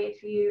don't know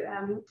if you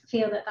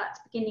feel that that's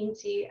beginning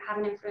to have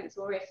an influence,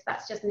 or if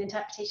that's just an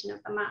interpretation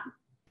of the map.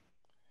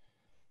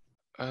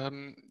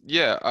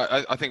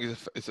 I think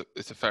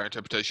it's a fair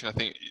interpretation. I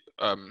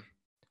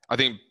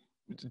think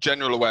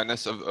general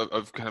awareness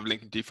of kind of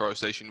linking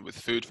deforestation with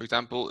food, for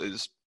example,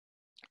 is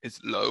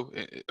low,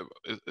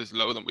 is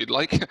lower than we'd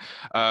like,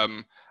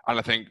 and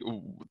I think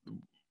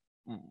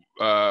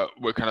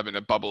we're kind of in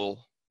a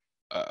bubble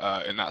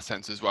in that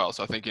sense as well.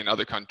 So I think in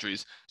other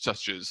countries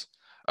such as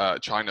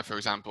China, for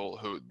example,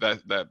 who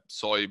their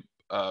soy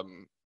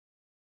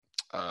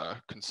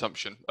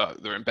consumption,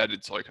 their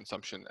embedded soy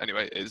consumption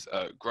anyway, is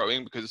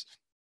growing, because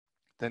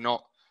they're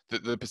not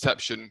the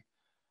perception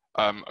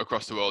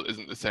across the world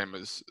isn't the same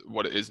as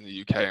what it is in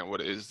the UK and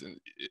what it is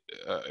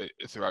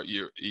throughout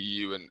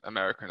EU and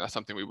America, and that's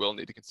something we will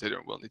need to consider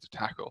and will need to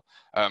tackle.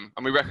 And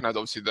we recognise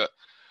obviously that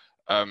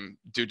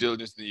due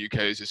diligence in the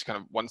UK is just kind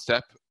of one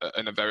step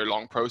in a very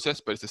long process,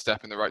 but it's a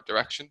step in the right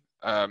direction.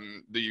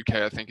 The UK,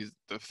 I think, is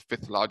the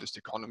 5th largest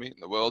economy in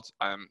the world,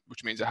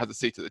 which means it has a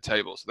seat at the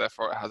table, so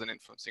therefore it has an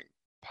influencing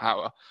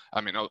power.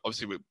 I mean,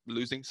 obviously we're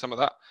losing some of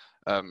that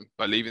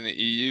by leaving the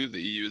EU.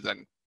 The EU is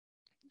then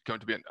going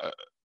to be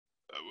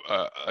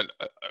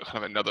kind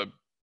of another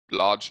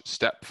large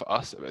step for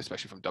us,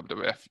 especially from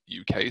WWF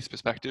UK's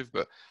perspective.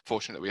 But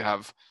fortunately, we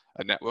have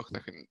a network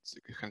that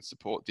can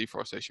support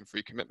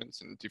deforestation-free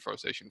commitments and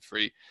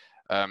deforestation-free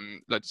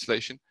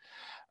legislation.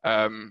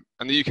 And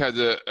the UK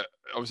has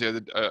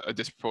obviously a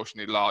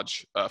disproportionately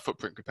large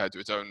footprint compared to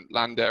its own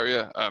land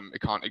area.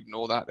 It can't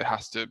ignore that. It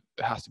has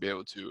to be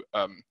able to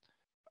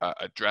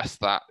address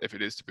that if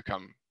it is to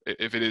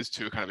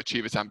kind of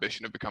achieve its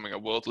ambition of becoming a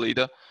world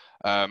leader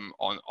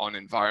on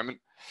environment.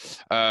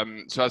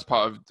 So as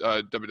part of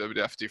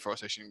WWF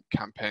deforestation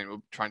campaign, we're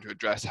trying to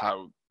address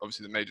how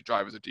obviously the major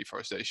drivers of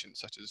deforestation,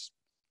 such as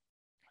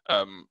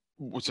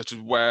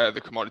where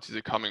the commodities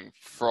are coming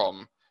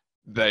from,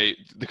 the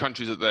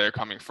countries that they are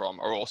coming from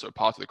are also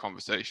part of the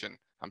conversation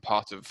and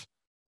part of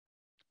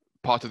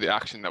the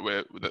action that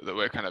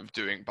we're kind of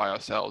doing by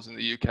ourselves in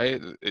the UK.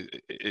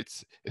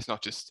 It's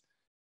not just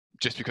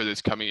because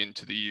it's coming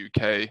into the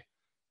UK,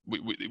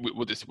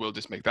 we'll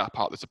just make that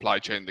part of the supply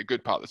chain the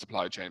good part of the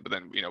supply chain, but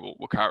then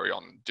we'll carry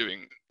on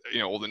doing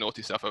all the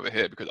naughty stuff over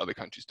here because other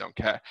countries don't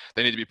care.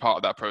 They need to be part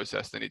of that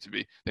process. We need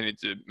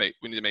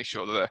to make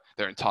sure that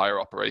their entire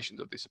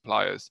operations of these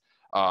suppliers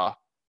are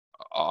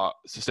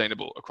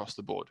sustainable across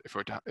the board if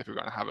we're going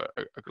to have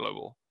a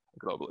global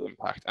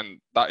impact. And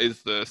that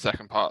is the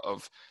second part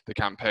of the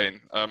campaign.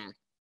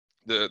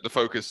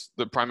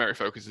 the primary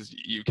focus is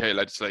UK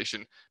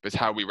legislation, but it's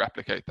how we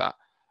replicate that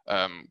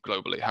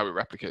globally, how we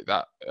replicate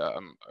that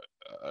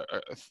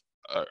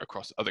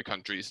across other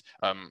countries,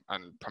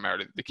 and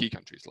primarily the key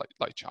countries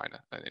like China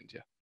and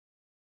India.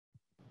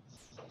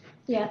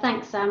 Yeah,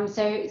 thanks, Sam.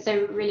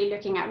 So really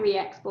looking at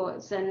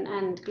re-exports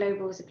and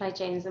global supply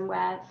chains and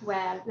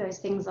where those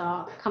things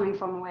are coming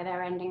from and where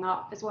they're ending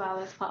up as well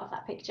as part of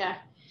that picture.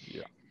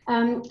 Yeah.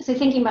 So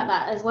thinking about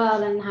that as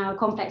well and how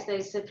complex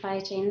those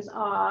supply chains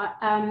are,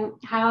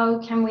 how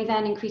can we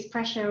then increase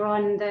pressure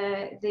on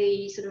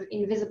the sort of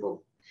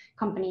invisible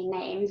company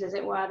names, as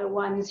it were, the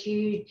ones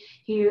who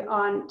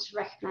aren't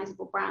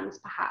recognizable brands,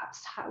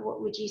 perhaps? What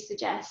would you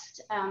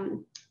suggest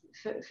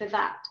for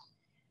that?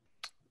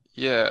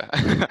 Yeah,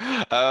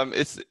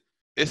 it's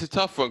a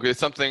tough one because it's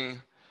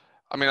something.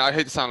 I mean, I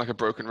hate to sound like a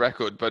broken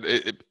record, but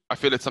I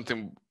feel it's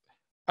something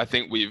I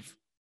think we've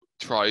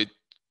tried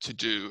to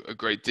do a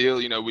great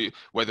deal. You know,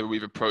 whether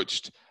we've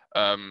approached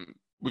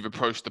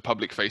the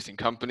public-facing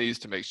companies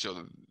to make sure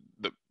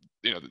that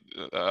you know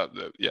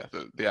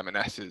the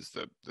M&S's,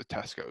 the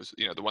Tesco's,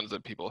 you know, the ones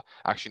that people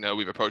actually know.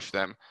 We've approached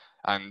them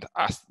and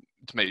asked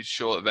to make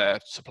sure that their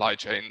supply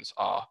chains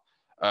are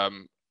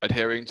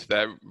adhering to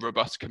their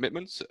robust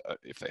commitments,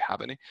 if they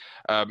have any.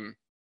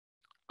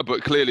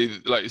 But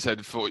clearly, like you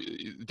said, for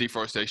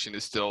deforestation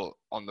is still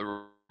on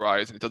the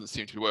rise and it doesn't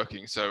seem to be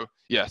working. So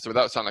yeah, so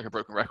without sounding like a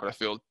broken record, I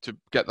feel to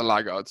get the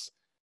laggards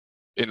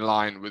in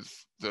line with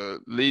the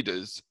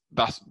leaders,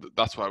 that's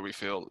why we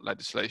feel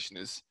legislation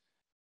is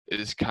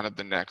kind of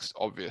the next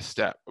obvious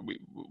step.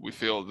 We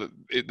feel that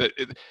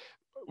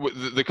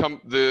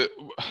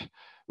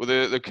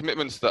the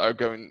commitments that are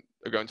going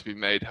to be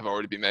made have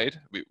already been made.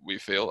 We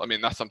feel. I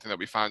mean, that's something that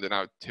we found in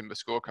our timber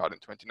scorecard in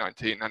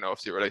 2019. I know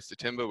obviously it relates to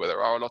timber, where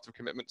there are a lot of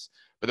commitments,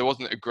 but there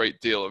wasn't a great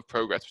deal of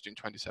progress between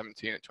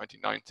 2017 and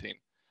 2019.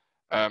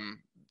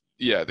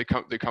 Yeah,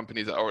 the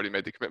companies that already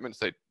made the commitments,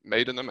 they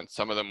made in them, and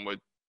some of them were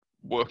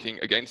working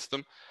against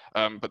them.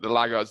 But the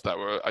laggards that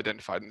were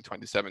identified in the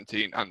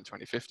 2017 and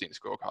 2015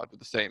 scorecard were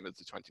the same as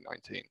the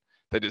 2019.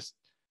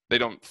 They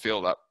don't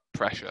feel that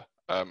pressure,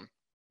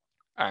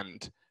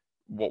 and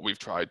what we've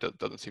tried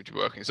doesn't seem to be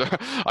working. So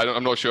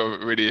I'm not sure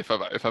really if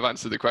I've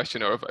answered the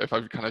question or if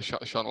I've kind of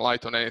shone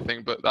light on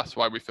anything. But that's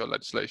why we feel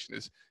legislation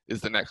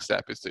is the next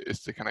step, is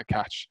to kind of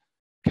catch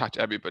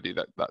everybody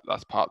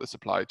that's part of the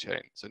supply chain,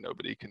 so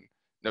nobody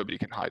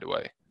can hide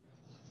away.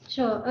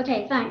 Sure.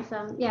 Okay. Thanks.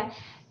 Yeah.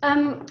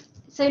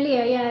 So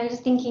Leah, yeah,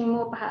 just thinking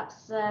more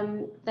perhaps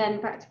then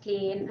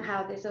practically in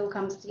how this all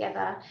comes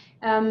together.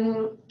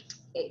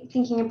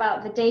 Thinking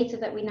about the data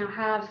that we now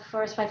have,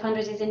 Forest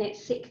 500 is in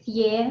its 6th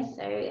year,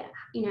 so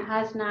you know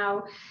has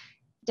now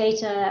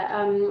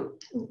data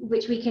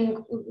which we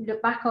can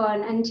look back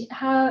on. And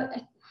how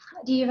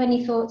do you have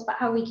any thoughts about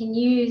how we can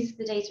use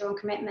the data on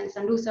commitments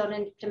and also on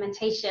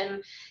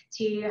implementation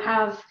to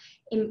have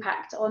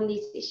impact on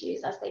these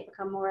issues as they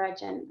become more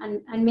urgent,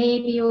 and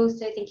maybe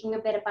also thinking a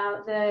bit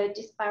about the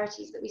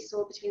disparities that we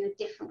saw between the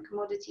different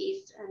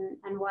commodities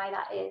and why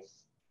that is?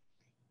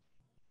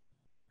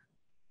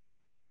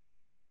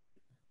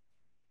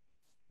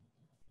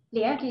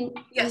 Leah,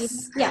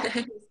 Yes. Yeah.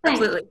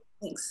 Absolutely.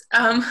 Thanks.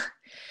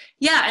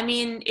 Yeah, I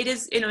mean, it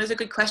is, it's a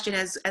good question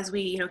as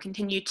we,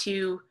 continue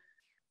to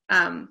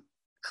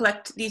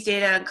collect these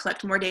data and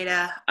collect more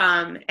data,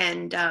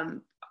 and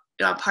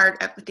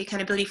part of the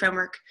accountability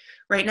framework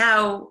right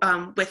now,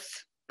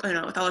 with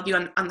all of you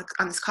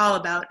on this call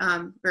about,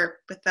 or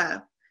with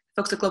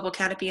folks at Global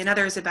Canopy and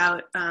others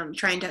about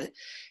trying to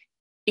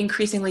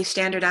increasingly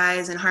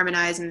standardize and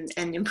harmonize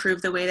and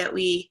improve the way that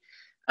we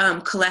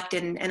collect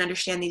and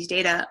understand these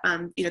data.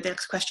 The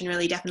next question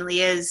really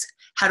definitely is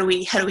how do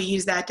we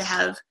use that to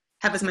have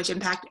as much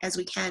impact as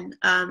we can,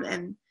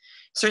 and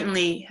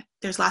certainly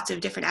there's lots of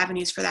different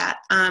avenues for that.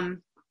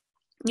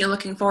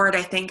 Looking forward,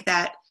 I think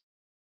that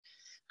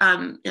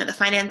the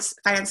finance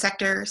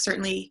sector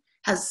certainly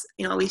has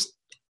a ways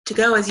to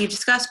go, as you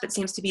discussed, but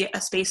seems to be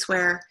a space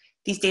where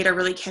these data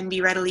really can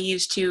be readily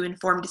used to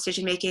inform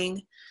decision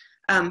making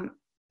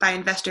by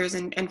investors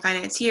and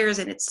financiers,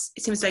 and it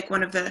seems like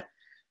one of the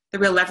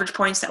real leverage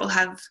points that we'll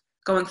have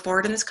going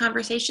forward in this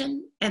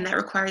conversation, and that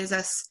requires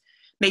us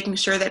making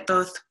sure that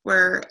both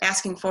we're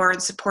asking for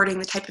and supporting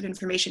the type of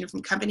information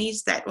from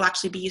companies that will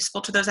actually be useful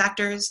to those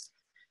actors,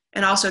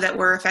 and also that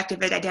we're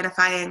effective at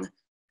identifying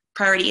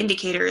priority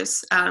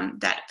indicators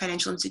that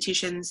financial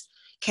institutions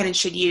can and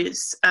should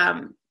use,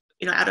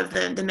 out of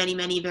the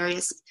many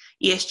various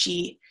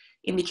ESG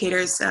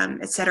indicators,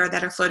 et cetera,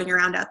 that are floating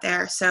around out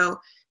there. So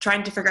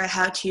trying to figure out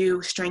how to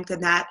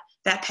strengthen that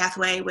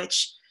pathway,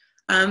 which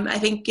I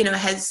think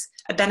has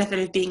a benefit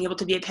of being able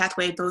to be a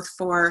pathway both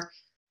for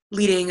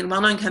leading and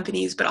well-known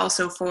companies, but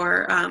also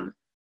for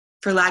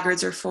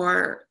laggards or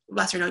for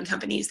lesser-known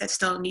companies that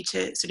still need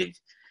to sort of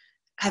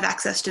have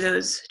access to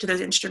those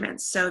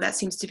instruments. So that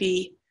seems to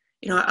be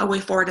a way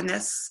forward in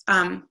this.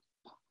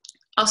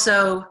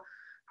 Also,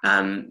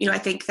 I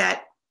think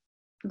that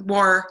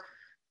more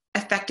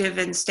effective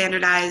and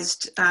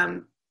standardized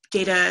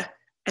data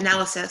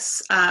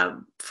analysis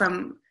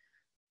from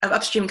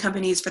upstream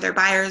companies for their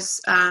buyers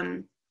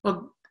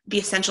will be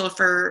essential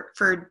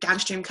for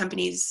downstream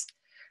companies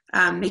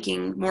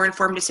making more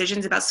informed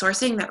decisions about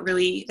sourcing that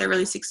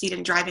really succeed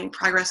in driving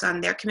progress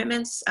on their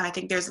commitments. I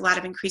think there's a lot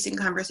of increasing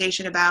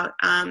conversation about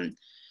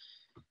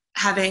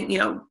having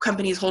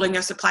companies holding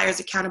their suppliers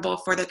accountable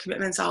for their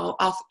commitments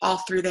all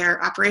through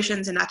their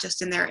operations and not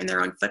just in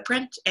their own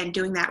footprint. And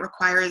doing that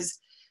requires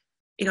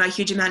a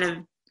huge amount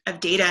of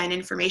data and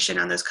information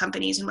on those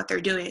companies and what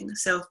they're doing.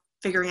 So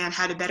figuring out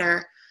how to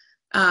better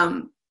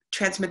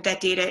transmit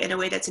that data in a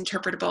way that's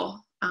interpretable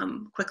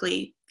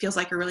quickly feels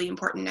like a really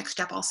important next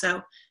step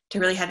also to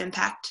really have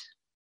impact.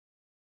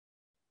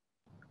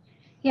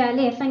 Yeah,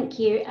 Leah, thank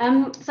you.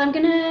 So I'm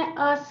going to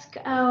ask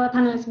our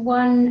panelists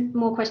one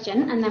more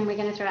question, and then we're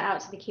going to throw it out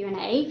to the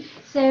Q&A.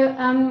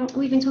 So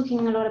we've been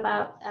talking a lot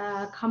about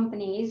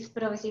companies,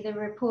 but obviously the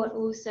report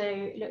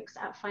also looks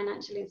at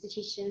financial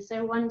institutions. So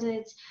I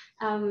wondered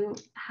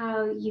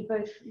how you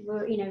both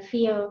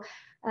feel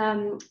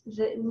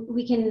that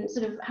we can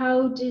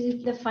how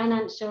do the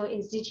financial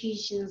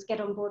institutions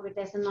get on board with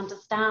this and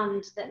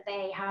understand that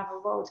they have a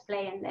role to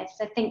play in this?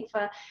 I think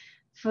for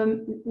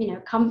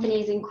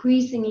companies,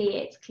 increasingly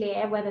it's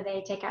clear whether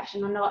they take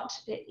action or not.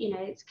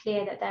 It's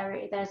clear that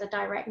there's a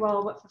direct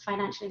role, but for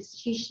financial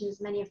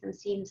institutions, many of them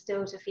seem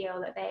still to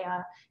feel that they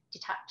are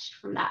detached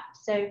from that.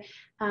 So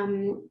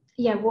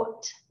yeah,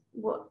 what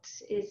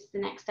is the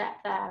next step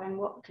there, and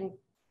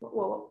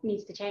what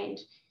needs to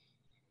change?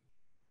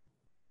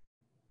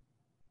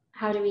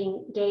 How do we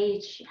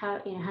engage? How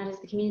does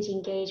the community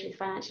engage with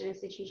financial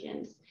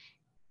institutions?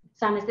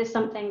 Sam, is this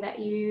something that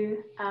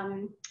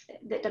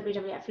that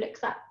WWF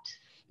looks at?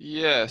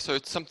 Yeah, so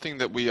it's something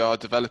that we are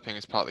developing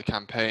as part of the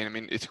campaign. I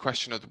mean, it's a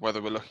question of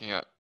whether we're looking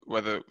at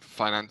whether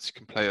finance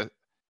can play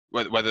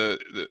whether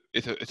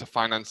it's a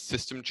finance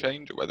system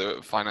change, or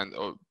whether finance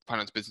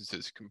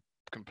businesses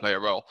can play a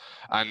role,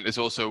 and it's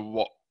also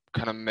what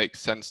kind of makes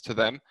sense to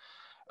them.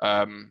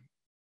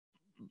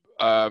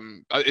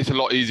 It's a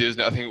lot easier,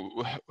 isn't it? I think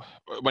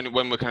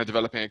when we're kind of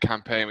developing a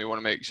campaign, we want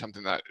to make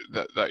something that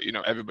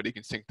everybody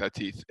can sink their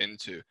teeth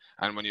into.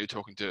 And when you're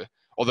talking to,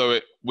 although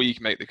we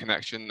make the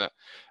connection that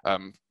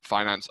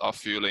finance are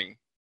fueling,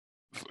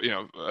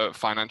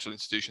 financial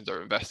institutions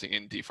are investing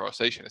in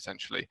deforestation,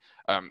 essentially,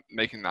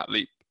 making that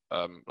leap,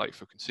 like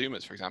for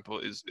consumers, for example,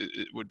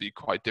 it would be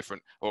quite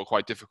different or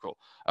quite difficult.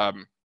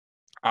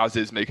 As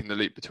is making the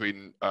leap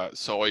between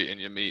soy in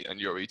your meat and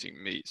you're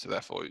eating meat, so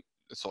therefore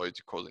soy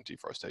is causing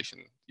deforestation,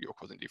 you're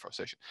causing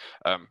deforestation.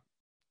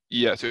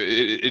 Yeah, so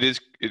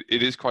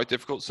it is quite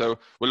difficult. So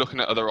we're looking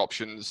at other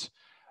options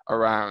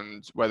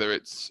around whether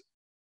it's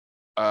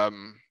are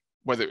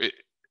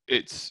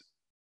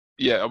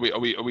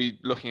we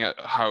looking at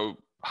how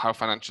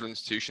financial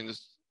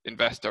institutions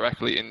invest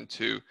directly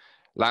into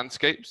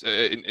landscapes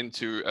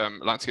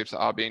landscapes that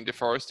are being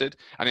deforested,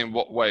 and in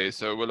what ways.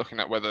 So we're looking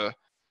at whether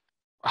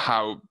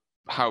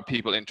how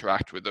people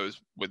interact with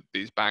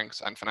these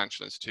banks and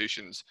financial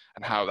institutions,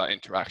 and how that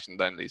interaction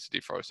then leads to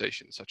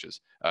deforestation, such as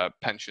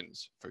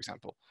pensions, for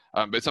example.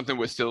 But it's something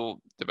we're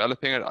still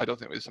developing. I don't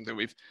think it's something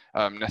we've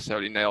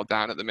necessarily nailed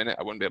down at the minute.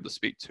 I wouldn't be able to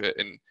speak to it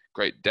in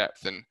great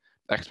depth and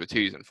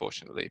expertise,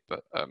 unfortunately.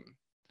 But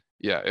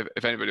yeah,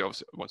 if anybody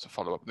obviously wants to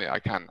follow up with me, I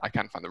can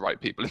find the right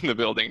people in the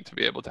building to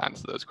be able to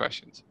answer those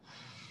questions.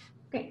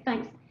 Great,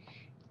 thanks.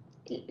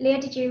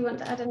 Leah, did you want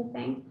to add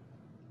anything?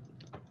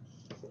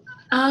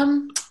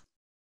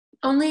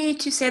 Only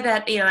to say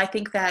that, I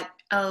think that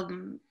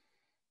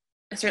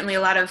certainly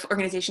a lot of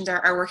organizations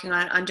are working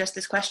on just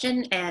this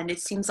question, and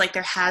it seems like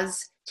there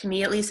has, to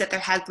me at least, that there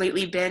has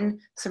lately been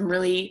some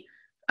really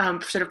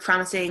sort of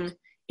promising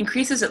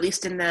increases, at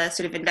least in the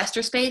sort of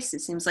investor space.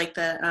 It seems like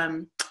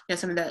some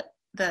of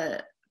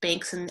the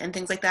banks and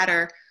things like that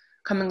are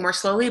coming more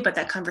slowly, but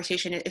that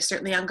conversation is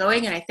certainly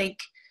ongoing. And I think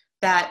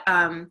that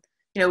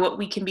what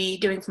we can be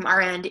doing from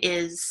our end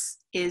is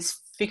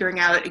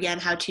figuring out, again,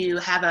 how to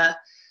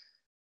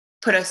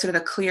put a sort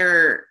of a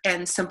clear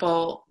and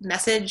simple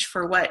message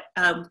for what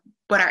our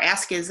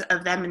ask is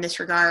of them in this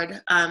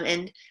regard.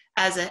 And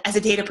as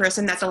a data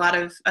person, that's a lot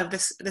of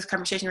this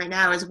conversation right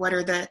now, is what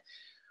are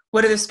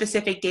the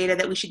specific data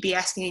that we should be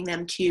asking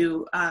them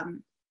to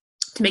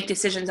make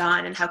decisions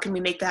on, and how can we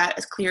make that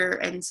as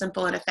clear and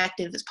simple and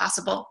effective as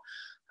possible?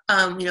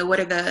 What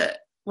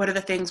are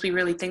the things we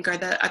really think are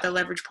the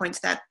leverage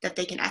points that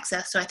they can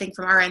access? So I think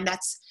from our end,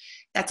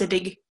 that's a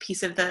big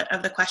piece of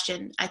the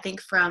question. I think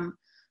from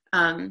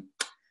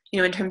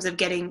in terms of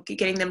getting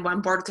them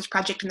on board with this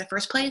project in the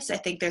first place, I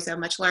think there's a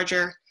much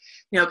larger,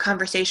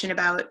 conversation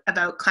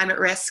about climate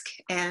risk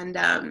and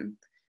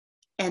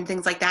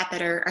things like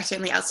that are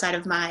certainly outside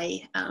of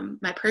my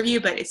purview.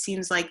 But it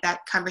seems like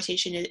that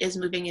conversation is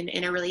moving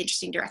in a really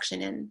interesting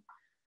direction.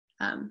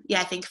 And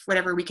I think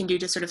whatever we can do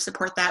to sort of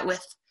support that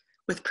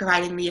with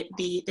providing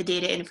the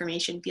data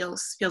information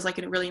feels like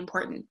a really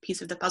important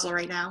piece of the puzzle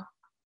right now.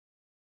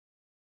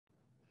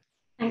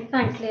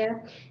 Thanks,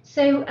 Leah.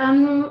 So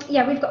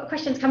yeah, we've got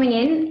questions coming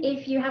in.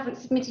 If you haven't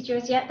submitted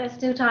yours yet, there's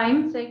still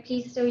time. So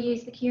please still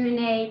use the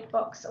Q&A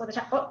box or the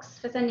chat box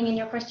for sending in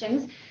your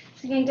questions.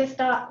 So we're going to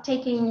start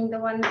taking the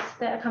ones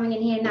that are coming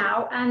in here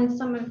now. And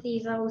some of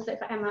these are also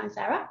for Emma and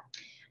Sarah.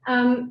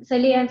 So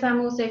Leah and Sam,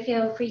 also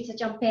feel free to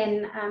jump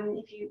in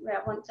if you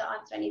want to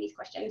answer any of these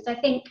questions. So I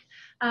think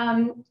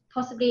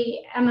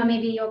possibly, Emma,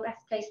 maybe you're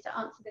best placed to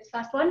answer this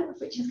first one,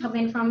 which has come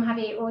in from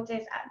Javier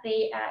Ortiz at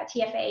the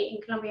TFA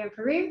in Colombia and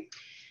Peru,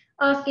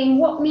 asking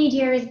what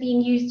media is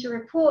being used to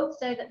report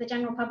so that the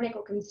general public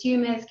or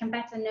consumers can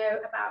better know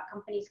about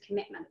companies'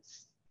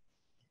 commitments.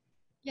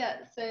 Yeah,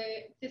 so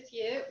this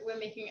year we're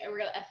making a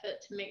real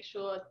effort to make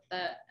sure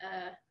that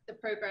the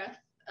progress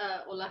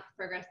or lack of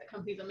progress that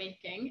companies are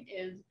making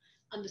is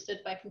understood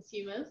by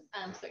consumers,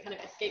 so it kind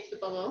of escapes the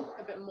bubble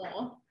a bit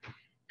more.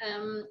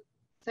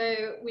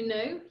 So we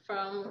know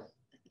from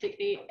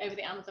particularly over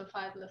the Amazon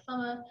fires in the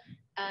summer,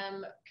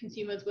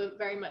 consumers were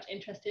very much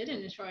interested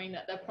in ensuring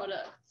that their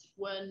products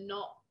were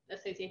not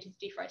associated with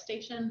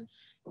deforestation.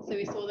 So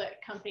we saw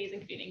that companies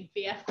including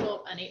VF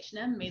Corp and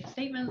H&M made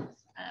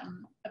statements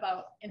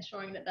about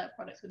ensuring that their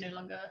products would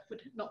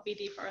not be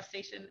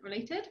deforestation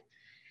related.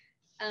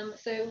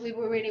 So we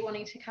were really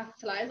wanting to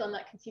capitalize on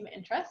that consumer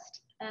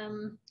interest.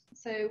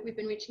 So we've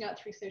been reaching out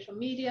through social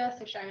media,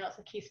 so sharing lots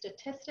of key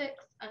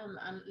statistics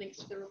and links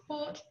to the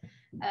report,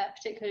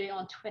 particularly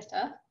on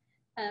Twitter.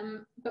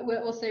 But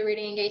we're also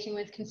really engaging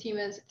with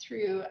consumers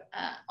through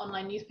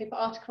online newspaper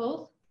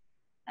articles.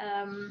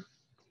 And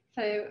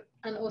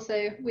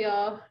also we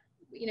are,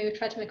 we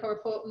try to make our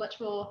report much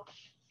more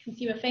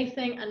consumer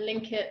facing and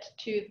link it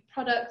to the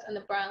products and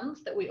the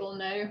brands that we all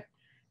know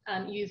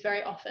and use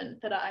very often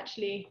that are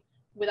actually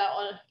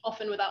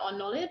often without our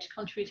knowledge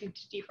contributing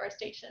to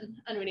deforestation,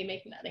 and really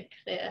making that link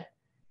clear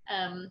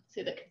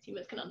so that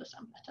consumers can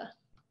understand better.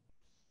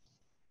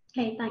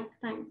 Okay,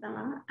 thanks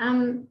Emma.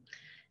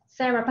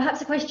 Sarah,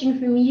 perhaps a question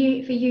for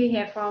you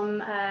here from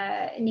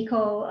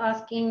Nicole,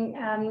 asking,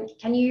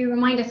 can you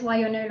remind us why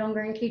you're no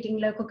longer including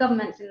local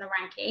governments in the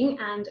ranking,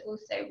 and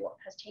also what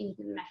has changed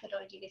in the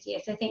methodology this year?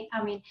 So I think,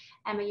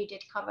 Emma, you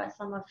did cover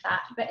some of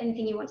that, but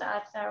anything you want to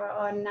add, Sarah,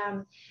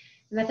 on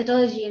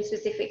methodology and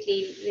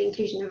specifically the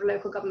inclusion of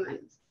local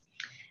governments?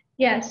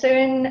 Yeah, so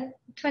in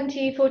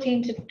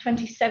 2014 to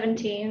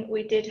 2017,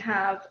 we did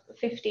have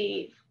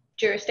 50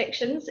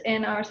 jurisdictions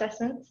in our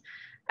assessments.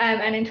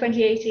 And in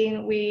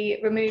 2018, we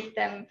removed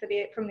them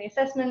from the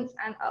assessments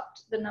and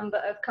upped the number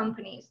of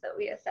companies that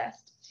we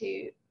assessed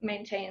to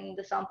maintain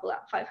the sample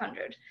at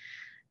 500.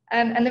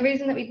 And the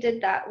reason that we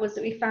did that was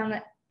that we found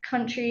that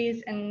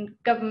countries and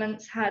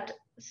governments had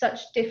such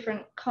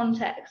different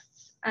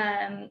contexts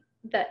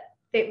that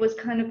it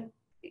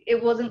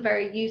wasn't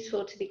very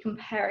useful to be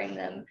comparing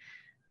them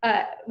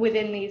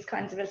within these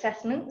kinds of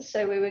assessments.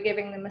 So we were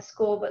giving them a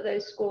score, but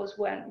those scores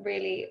weren't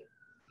really,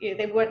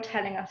 they weren't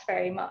telling us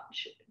very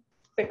much,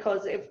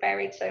 because it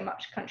varied so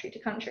much country to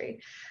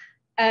country.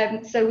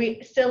 So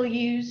we still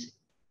use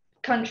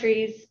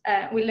countries,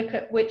 we look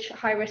at which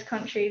high-risk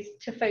countries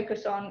to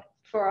focus on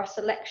for our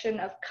selection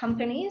of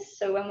companies.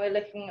 So when we're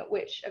looking at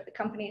which of the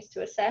companies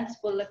to assess,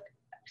 we'll look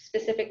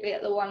specifically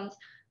at the ones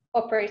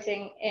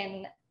operating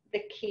in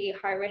the key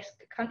high-risk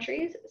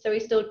countries. So we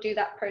still do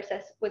that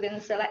process within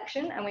the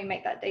selection, and we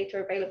make that data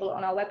available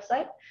on our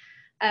website,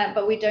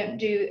 but we don't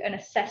do an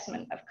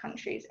assessment of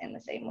countries in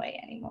the same way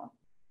anymore.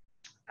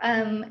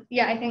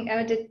 Yeah, I think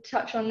Emma did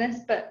touch on this,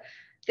 but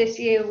this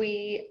year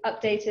we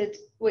updated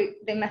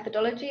the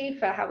methodology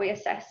for how we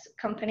assess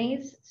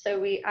companies. So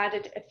we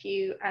added a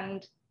few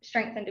and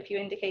strengthened a few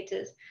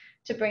indicators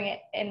to bring it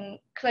in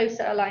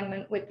closer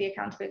alignment with the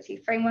accountability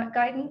framework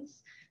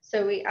guidance.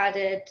 So we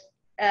added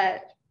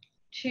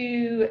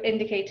 2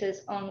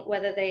 indicators on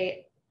whether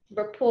they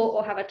report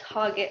or have a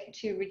target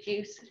to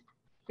reduce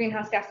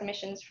greenhouse gas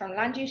emissions from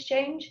land use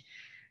change.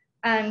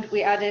 And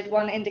we added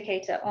 1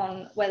 indicator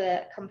on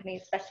whether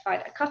companies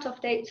specified a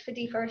cutoff date for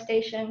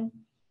deforestation.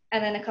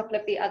 And then a couple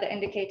of the other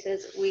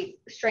indicators we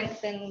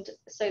strengthened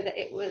so that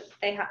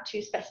they had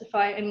to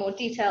specify in more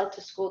detail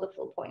to score the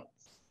full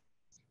points.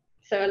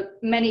 So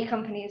many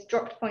companies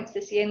dropped points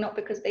this year, not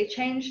because they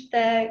changed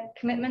their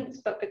commitments,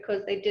 but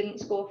because they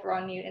didn't score for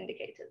our new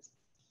indicators.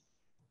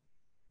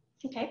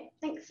 Okay,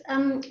 thanks.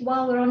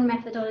 While we're on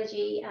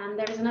methodology,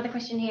 there is another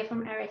question here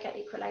from Eric at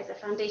Equalizer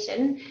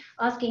Foundation,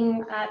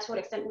 asking to what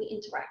extent we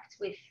interact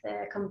with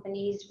the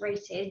companies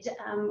rated,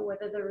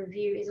 whether the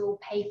review is all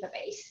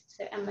paper-based.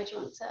 So Emma, do you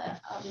want to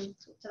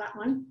talk to that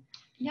one?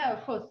 Yeah,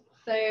 of course.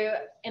 So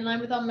in line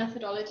with our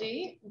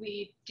methodology,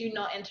 we do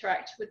not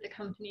interact with the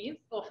companies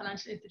or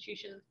financial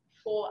institutions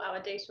before our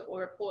data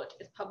or report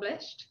is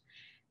published.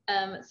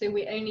 So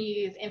we only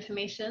use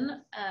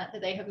information that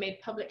they have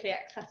made publicly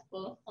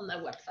accessible on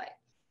their website.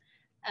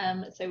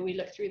 So we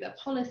look through their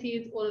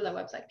policies, all of their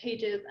website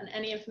pages, and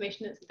any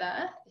information that's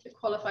there, if it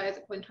qualifies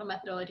according to our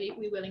methodology,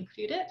 we will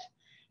include it,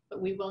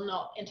 but we will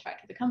not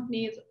interact with the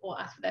companies or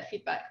ask for their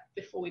feedback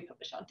before we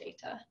publish our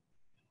data.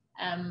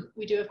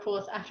 We do, of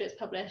course, after it's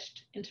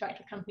published, interact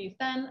with companies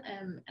then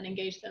and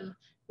engage them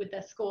with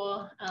their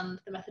score and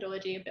the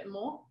methodology a bit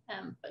more,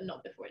 but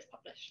not before it's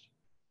published.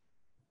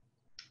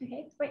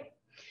 Okay, great.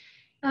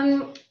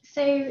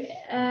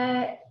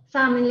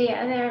 Sam and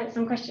Leah, there are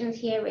some questions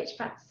here which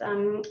perhaps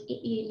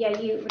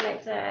you would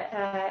like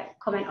to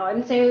comment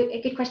on. So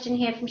a good question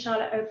here from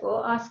Charlotte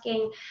Oval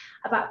asking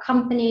about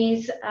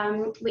companies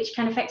which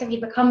can effectively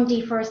become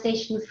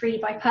deforestation free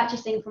by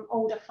purchasing from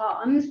older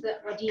farms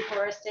that were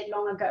deforested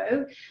long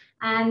ago.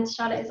 And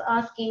Charlotte is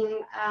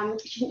asking,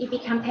 shouldn't you be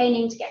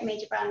campaigning to get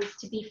major brands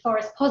to be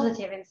forest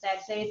positive instead?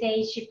 So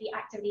they should be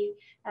actively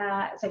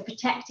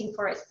protecting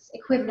forests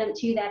equivalent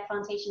to their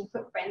plantation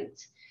footprint.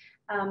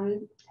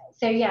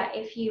 So yeah,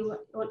 if you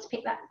want to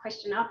pick that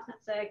question up,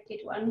 that's a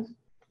good one.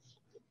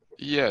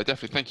 Yeah,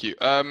 definitely. Thank you.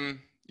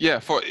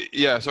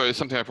 Sorry, it's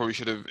something I probably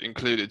should have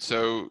included.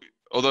 So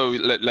although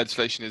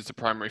legislation is the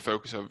primary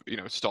focus of,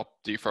 stop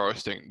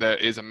deforesting, there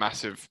is a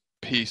massive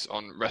piece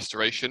on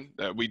restoration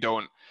that we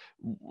don't,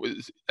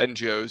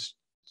 NGOs,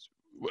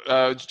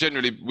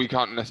 generally we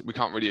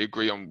can't really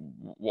agree on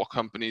what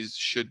companies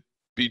should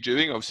be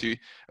doing. Obviously,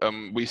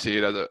 we see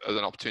it as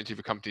an opportunity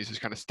for companies to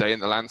kind of stay in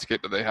the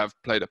landscape that they have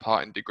played a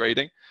part in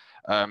degrading.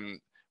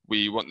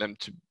 We want them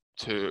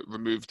to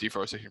remove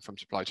deforestation from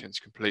supply chains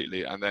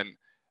completely, and then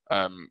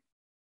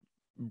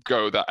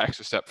go that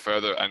extra step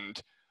further.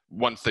 And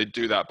once they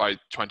do that by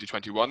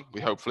 2021,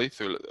 we hopefully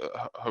through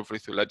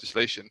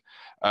legislation,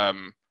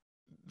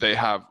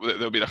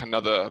 there'll be like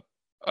another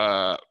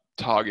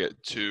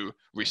target to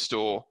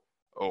restore,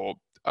 or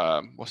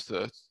what's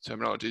the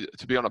terminology,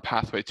 to be on a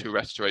pathway to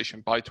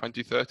restoration by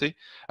 2030.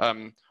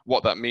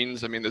 What that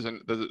means, I mean, there's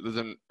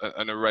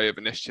an array of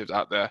initiatives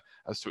out there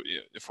as to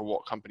for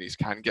what companies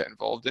can get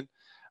involved in.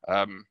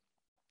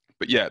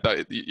 But yeah,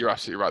 you're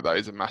absolutely right. That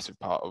is a massive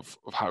part of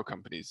how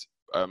companies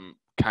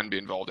can be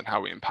involved, and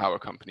how we empower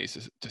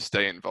companies to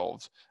stay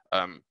involved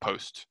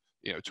post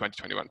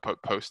 2021,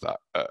 post that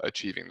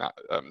achieving that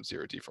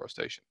zero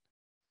deforestation.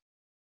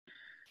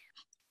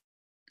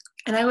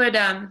 And I would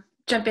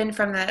jump in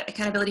from the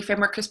accountability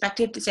framework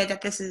perspective to say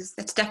that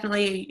that's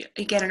definitely,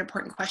 again, an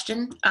important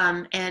question.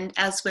 And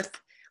as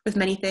with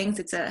many things,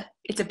 it's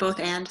a both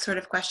and sort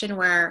of question,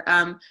 where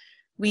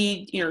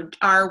we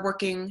are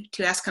working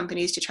to ask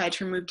companies to try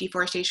to remove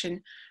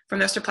deforestation from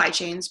their supply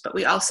chains, but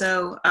we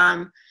also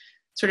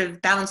sort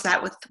of balance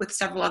that with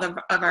several other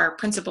of our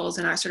principles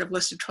in our sort of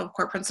list of 12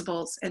 core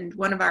principles. And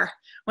one of our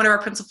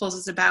principles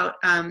is about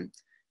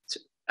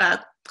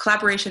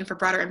collaboration for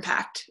broader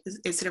impact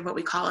is sort of what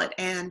we call it.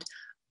 And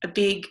a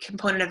big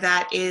component of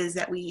that is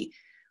that we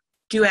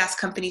do ask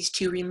companies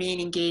to remain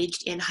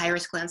engaged in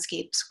high-risk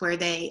landscapes where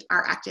they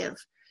are active,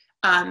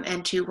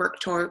 and to work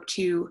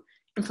to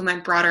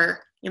implement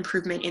broader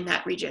improvement in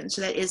that region.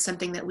 So that is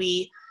something that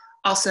we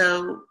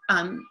also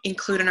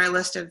include in our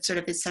list of sort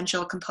of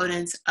essential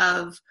components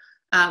of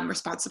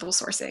responsible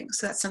sourcing.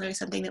 So that's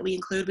something that we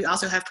include. We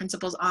also have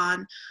principles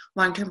on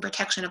long-term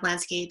protection of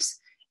landscapes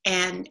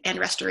and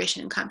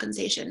restoration and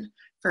compensation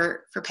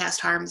for past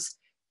harms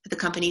that the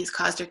companies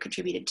caused or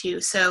contributed to.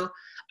 So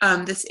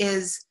this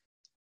is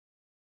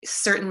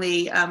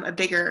certainly a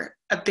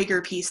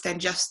bigger piece than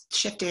just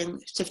shifting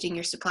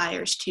your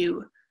suppliers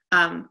to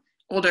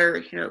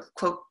older,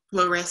 quote,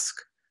 low risk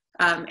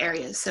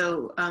areas.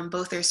 So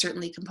both are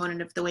certainly a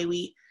component of the way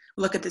we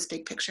look at this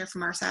big picture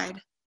from our side.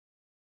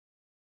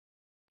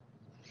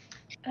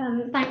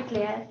 Thanks,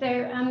 Leah. So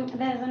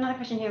there's another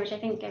question here, which I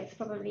think is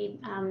probably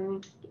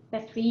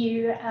best for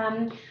you,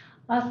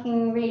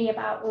 asking really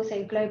about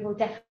also global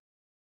definitions,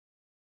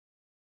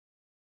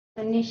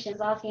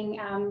 asking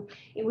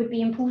it would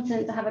be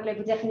important to have a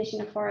global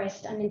definition of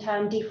forest and in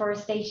turn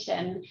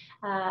deforestation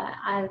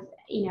as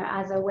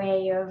a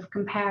way of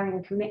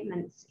comparing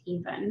commitments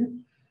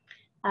even.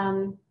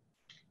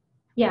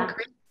 Yeah.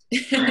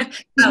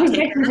 I'll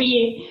take that. For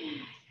you.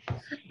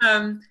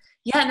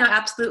 Yeah, no,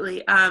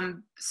 absolutely.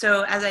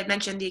 So as I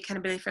mentioned, the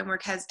accountability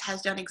framework has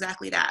done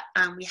exactly that.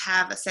 We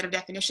have a set of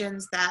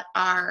definitions that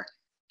are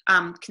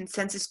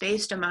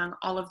consensus-based among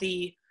all of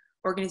the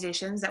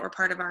organizations that were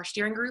part of our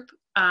steering group.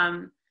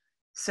 And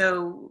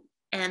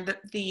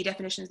the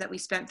definitions that we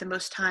spent the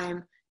most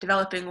time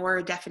developing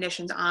were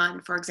definitions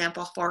on, for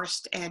example,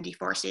 forest and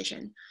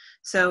deforestation.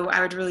 So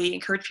I would really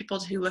encourage people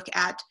to look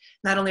at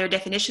not only our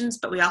definitions,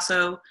 but we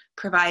also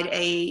provide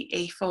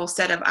a full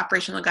set of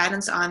operational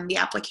guidance on the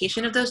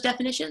application of those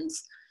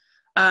definitions.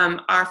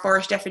 Our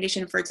forest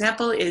definition, for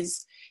example,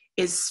 is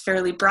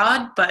fairly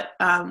broad, but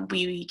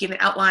we give an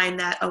outline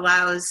that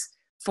allows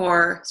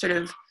for sort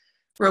of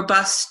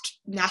robust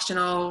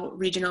national,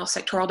 regional,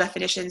 sectoral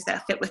definitions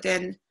that fit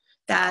within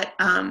that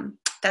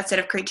set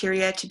of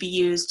criteria to be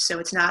used. So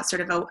it's not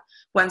sort of a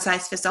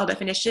one-size-fits-all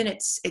definition.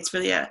 It's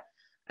really a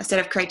set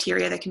of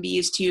criteria that can be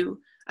used to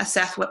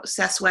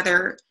assess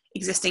whether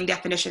existing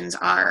definitions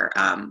are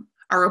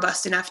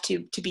robust enough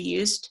to be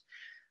used.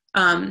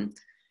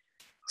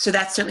 So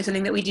that's certainly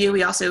something that we do.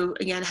 We also,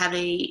 again, have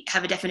a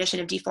definition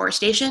of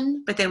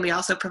deforestation, but then we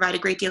also provide a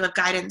great deal of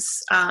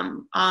guidance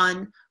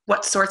on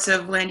what sorts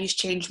of land use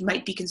change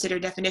might be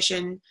considered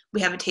definition.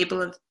 We have a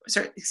table of,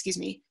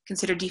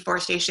 considered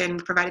deforestation.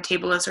 We provide a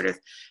table of sort of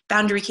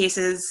boundary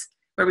cases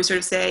where we sort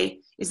of say,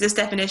 is this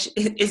definition,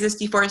 is this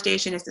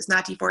deforestation, is this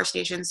not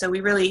deforestation? So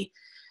we really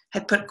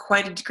had put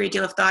quite a great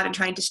deal of thought in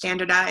trying to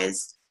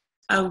standardize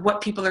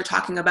what people are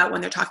talking about when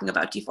they're talking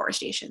about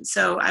deforestation.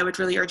 So I would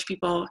really urge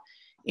people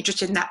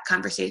interested in that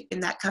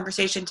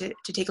conversation to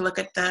take a look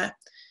at the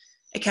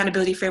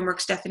accountability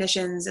framework's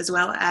definitions, as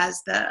well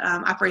as the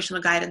operational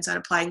guidance on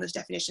applying those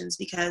definitions,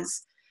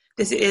 because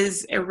this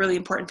is a really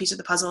important piece of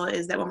the puzzle,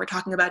 is that when we're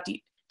talking about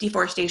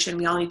deforestation,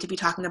 we all need to be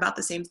talking about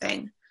the same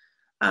thing,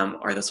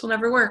 or this will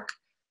never work.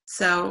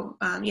 So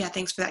yeah,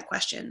 thanks for that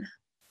question.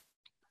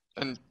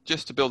 And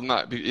just to build on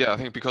that, yeah, I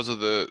think because of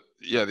the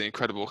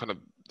incredible kind of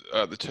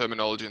the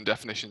terminology and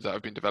definitions that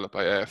have been developed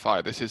by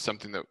AFI, this is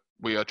something that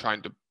we are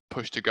trying to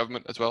push to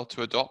government as well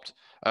to adopt.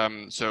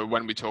 So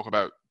when we talk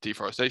about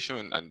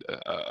deforestation and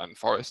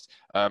forest,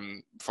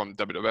 from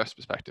WWF's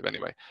perspective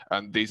anyway,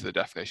 these are the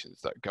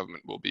definitions that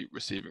government will be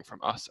receiving from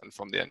us and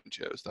from the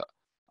NGOs that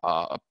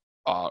are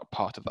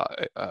part of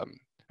that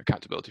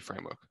accountability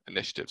framework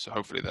initiative. So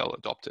hopefully they'll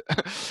adopt it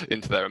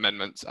into their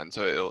amendments, and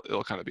so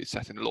it'll kind of be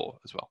set in law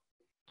as well.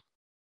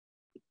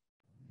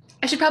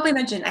 I should probably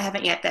mention, I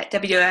haven't yet, that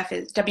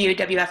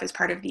WWF is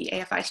part of the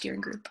AFI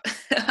steering group.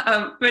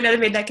 I might not have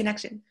made that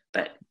connection,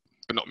 but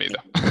not me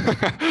though.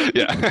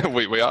 Yeah,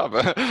 we are,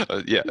 but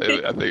yeah,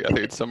 I think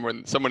it's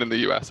someone in the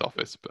US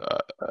office,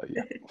 but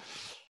yeah.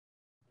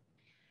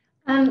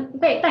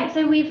 Great, thanks.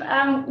 So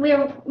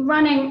we're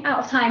running out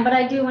of time, but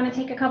I do want to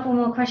take a couple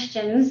more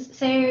questions.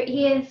 So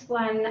here's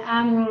one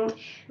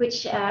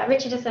which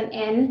Richard has sent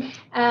in.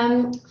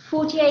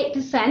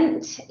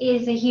 48%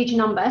 is a huge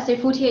number. So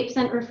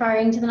 48%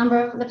 referring to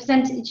the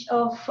percentage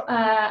of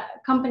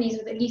companies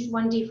with at least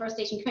one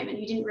deforestation commitment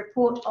who didn't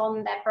report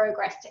on their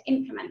progress to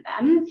implement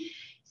them.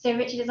 So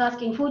Richard is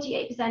asking,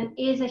 48%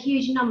 is a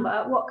huge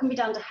number. What can be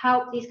done to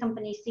help these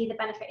companies see the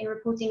benefit in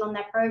reporting on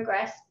their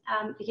progress?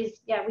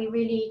 Because yeah, we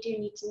really do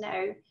need to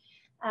know.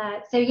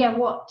 So yeah,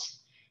 what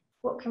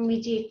can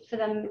we do for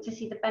them to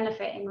see the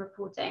benefit in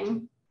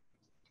reporting?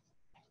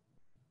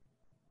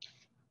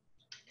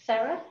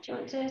 Sarah, do you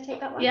want to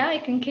take that one? Yeah, I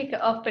can kick it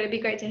off, but it'd be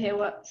great to hear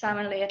what Sam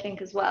and Leah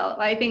think as well.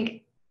 I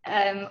think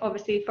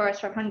obviously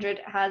Forest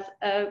 500 has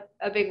a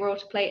big role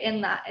to play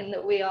in that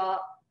we are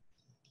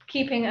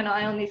keeping an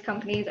eye on these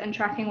companies and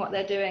tracking what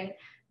they're doing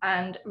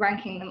and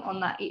ranking them on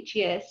that each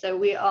year. So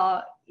we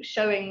are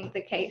showing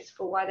the case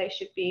for why they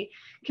should be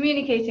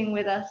communicating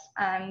with us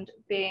and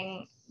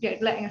being,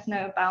 letting us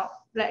know about,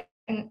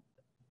 letting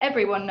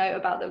everyone know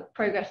about the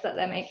progress that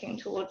they're making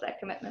towards their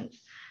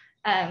commitments,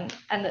 and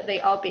that they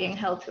are being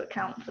held to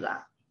account for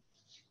that.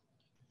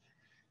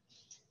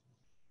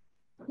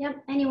 Yeah,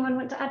 anyone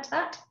want to add to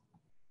that?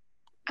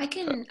 I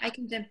can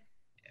jump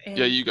in.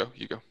 Yeah, you go.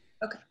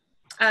 Okay.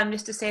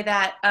 Just to say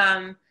that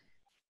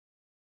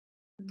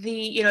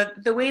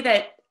the way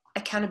that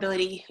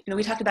accountability,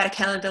 we talked about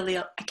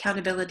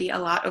accountability a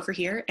lot over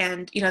here,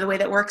 and the way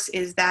that works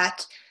is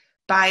that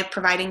by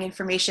providing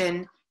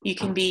information, you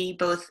can be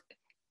both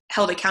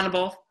held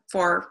accountable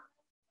for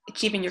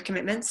achieving your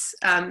commitments,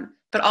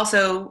 but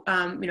also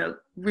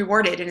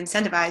rewarded and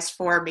incentivized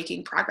for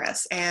making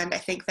progress. And I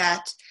think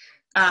that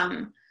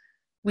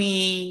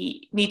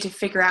we need to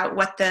figure out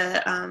what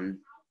the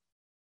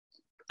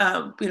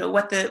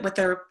what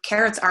the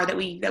carrots are that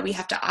we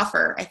have to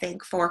offer, I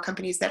think, for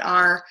companies that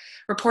are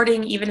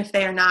reporting, even if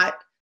they are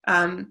not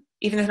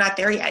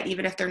there yet,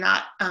 even if they're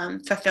not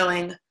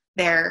fulfilling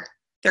their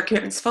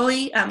commitments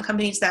fully.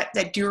 Companies that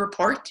do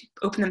report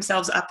open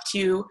themselves up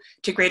to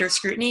greater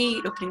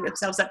scrutiny, opening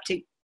themselves up to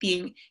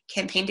being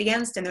campaigned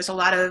against, and there's a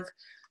lot of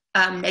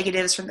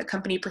negatives from the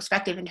company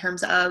perspective in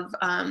terms of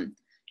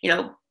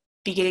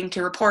beginning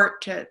to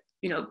report to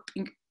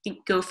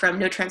go from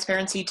no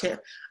transparency to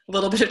a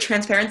little bit of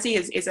transparency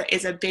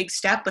is a big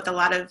step with a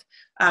lot of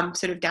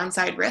sort of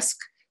downside risk.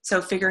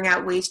 So figuring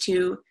out ways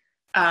to,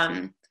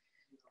 again,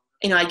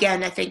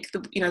 I think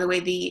the way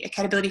the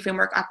accountability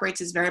framework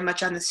operates is very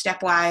much on the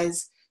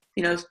stepwise,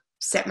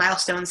 set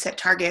milestones, set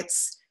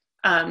targets,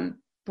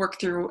 work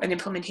through an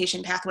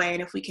implementation pathway.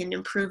 And if we can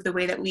improve the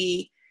way that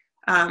we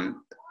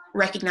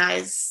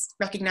recognize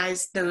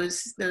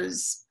those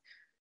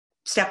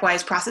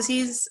stepwise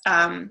processes,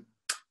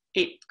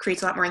 it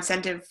creates a lot more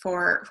incentive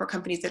for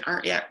companies that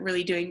aren't yet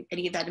really doing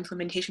any of that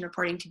implementation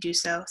reporting to do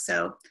so.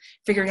 So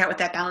figuring out what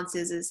that balance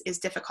is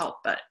difficult,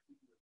 but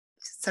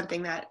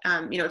something that,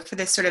 for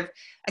this sort of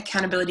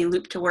accountability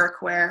loop to work,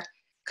 where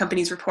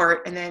companies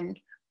report and then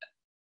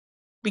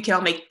we can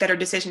all make better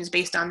decisions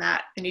based on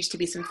that, there needs to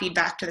be some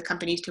feedback to the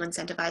companies to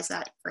incentivize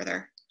that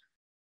further.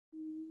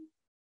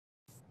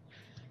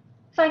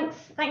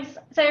 Thanks.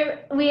 So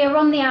we are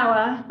on the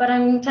hour, but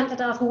I'm tempted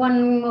to ask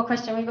one more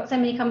question. We've got so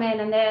many come in,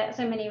 and there are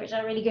so many which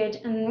are really good.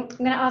 And I'm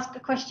going to ask a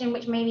question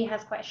which maybe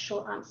has quite a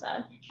short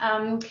answer.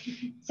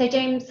 So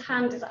James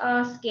Hand is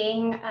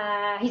asking,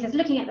 he says,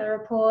 looking at the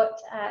report,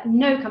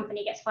 no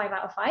company gets 5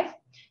 out of 5.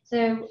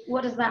 So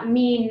what does that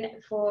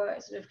mean for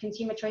sort of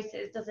consumer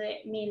choices? Does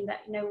it mean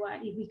that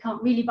we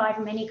can't really buy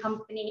from any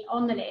company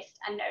on the list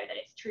and know that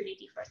it's truly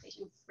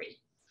deforestation free?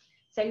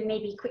 So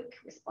maybe quick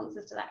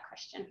responses to that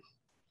question.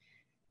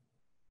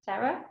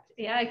 Sarah?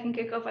 Yeah, I can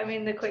kick off. I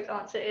mean, the quick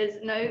answer is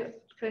no.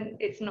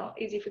 It's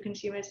not easy for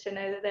consumers to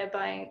know that they're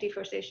buying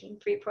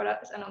deforestation-free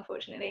products, and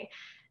unfortunately,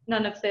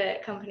 none of the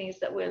companies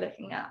that we're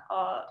looking at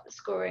are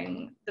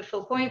scoring the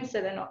full points, so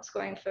they're not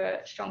scoring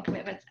for strong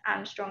commitments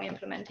and strong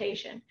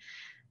implementation.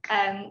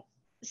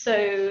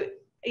 So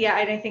yeah,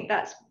 I don't think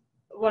that's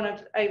one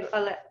of,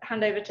 I'll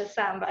hand over to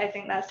Sam, but I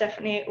think that's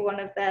definitely one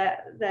of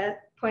their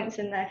points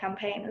in their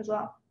campaign as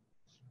well.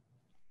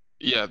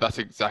 Yeah, that's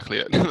exactly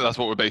it. That's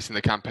what we're basing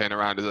the campaign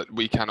around, is that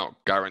we cannot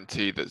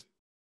guarantee that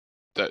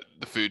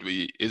the food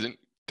we eat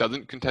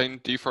doesn't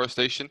contain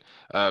deforestation,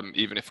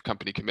 even if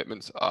company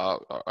commitments are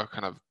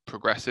kind of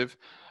progressive.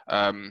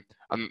 And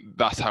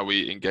that's how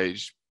we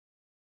engage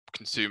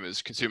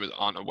consumers. Consumers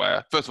aren't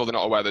aware. First of all, they're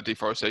not aware that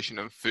deforestation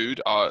and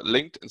food are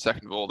linked, and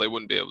second of all, they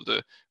wouldn't be able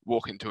to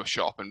walk into a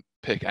shop and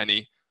pick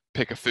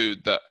a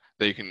food that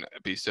they can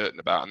be certain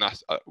about. And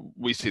that's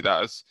we see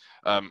that as,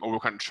 or we're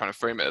kind of trying to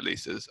frame it at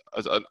least as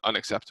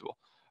unacceptable.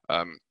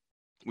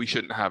 We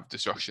shouldn't have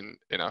destruction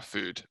in our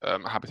food,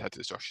 habitat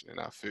destruction in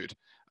our food,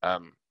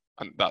 and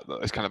that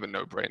is kind of a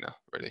no-brainer,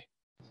 really.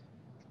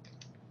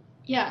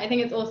 Yeah, I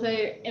think it's also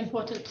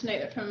important to note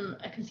that from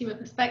a consumer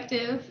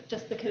perspective,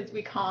 just because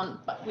we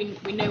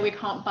know we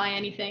can't buy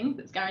anything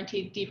that's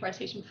guaranteed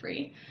deforestation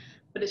free,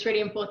 but it's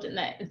really important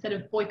that instead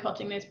of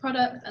boycotting those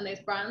products and those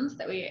brands,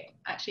 that we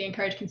actually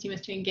encourage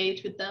consumers to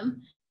engage with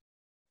them.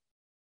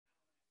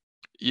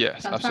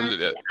 Yes,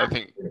 absolutely. I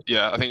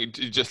think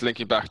just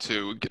linking back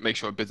to make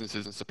sure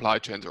businesses and supply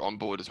chains are on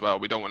board as well.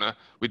 We don't want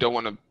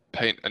to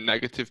paint a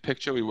negative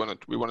picture. We want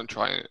to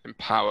try and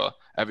empower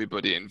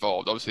everybody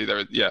involved. Obviously, there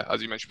is,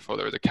 as you mentioned before,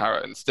 there is a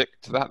carrot and stick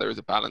to that. There is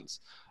a balance,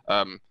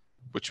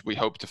 which we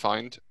hope to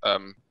find.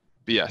 But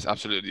yes,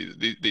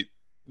 absolutely.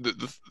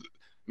 The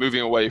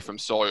moving away from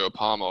soy or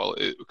palm oil,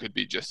 it could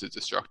be just as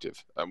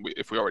destructive.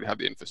 If we already have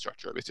the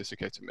infrastructure, it's just a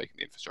case of making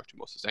the infrastructure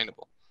more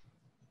sustainable.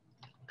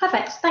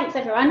 Perfect, thanks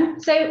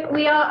everyone. So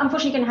we are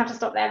unfortunately going to have to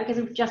stop there because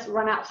we've just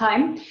run out of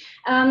time.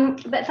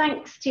 But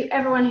thanks to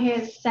everyone who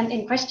has sent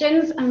in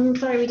questions. I'm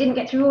sorry we didn't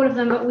get through all of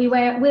them, but we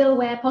will,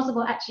 where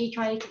possible, actually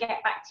try to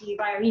get back to you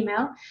via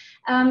email.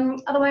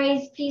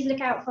 Otherwise, please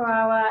look out for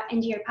our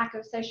NGO pack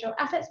of social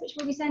assets, which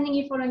we'll be sending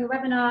you following the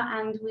webinar,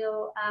 and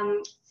we'll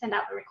send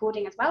out the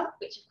recording as well,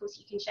 which of course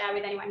you can share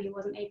with anyone who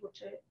wasn't able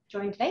to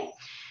join today.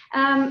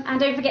 And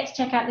don't forget to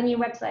check out the new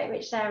website,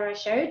 which Sarah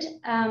showed.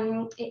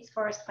 It's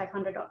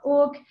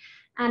forest500.org.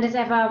 And as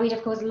ever, we'd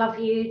of course love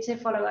you to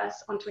follow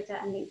us on Twitter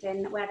and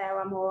LinkedIn, where there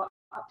are more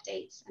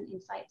updates and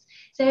insights.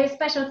 So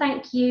special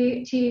thank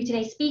you to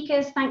today's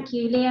speakers. Thank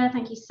you, Leah.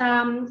 Thank you,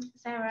 Sam,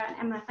 Sarah, and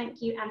Emma.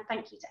 Thank you. And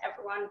thank you to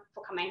everyone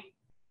for coming.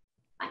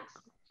 Thanks.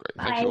 Great.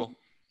 Bye. Thank you all.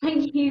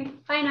 Thank you.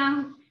 Bye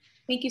now.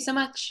 Thank you so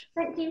much.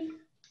 Thank you.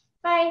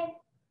 Bye.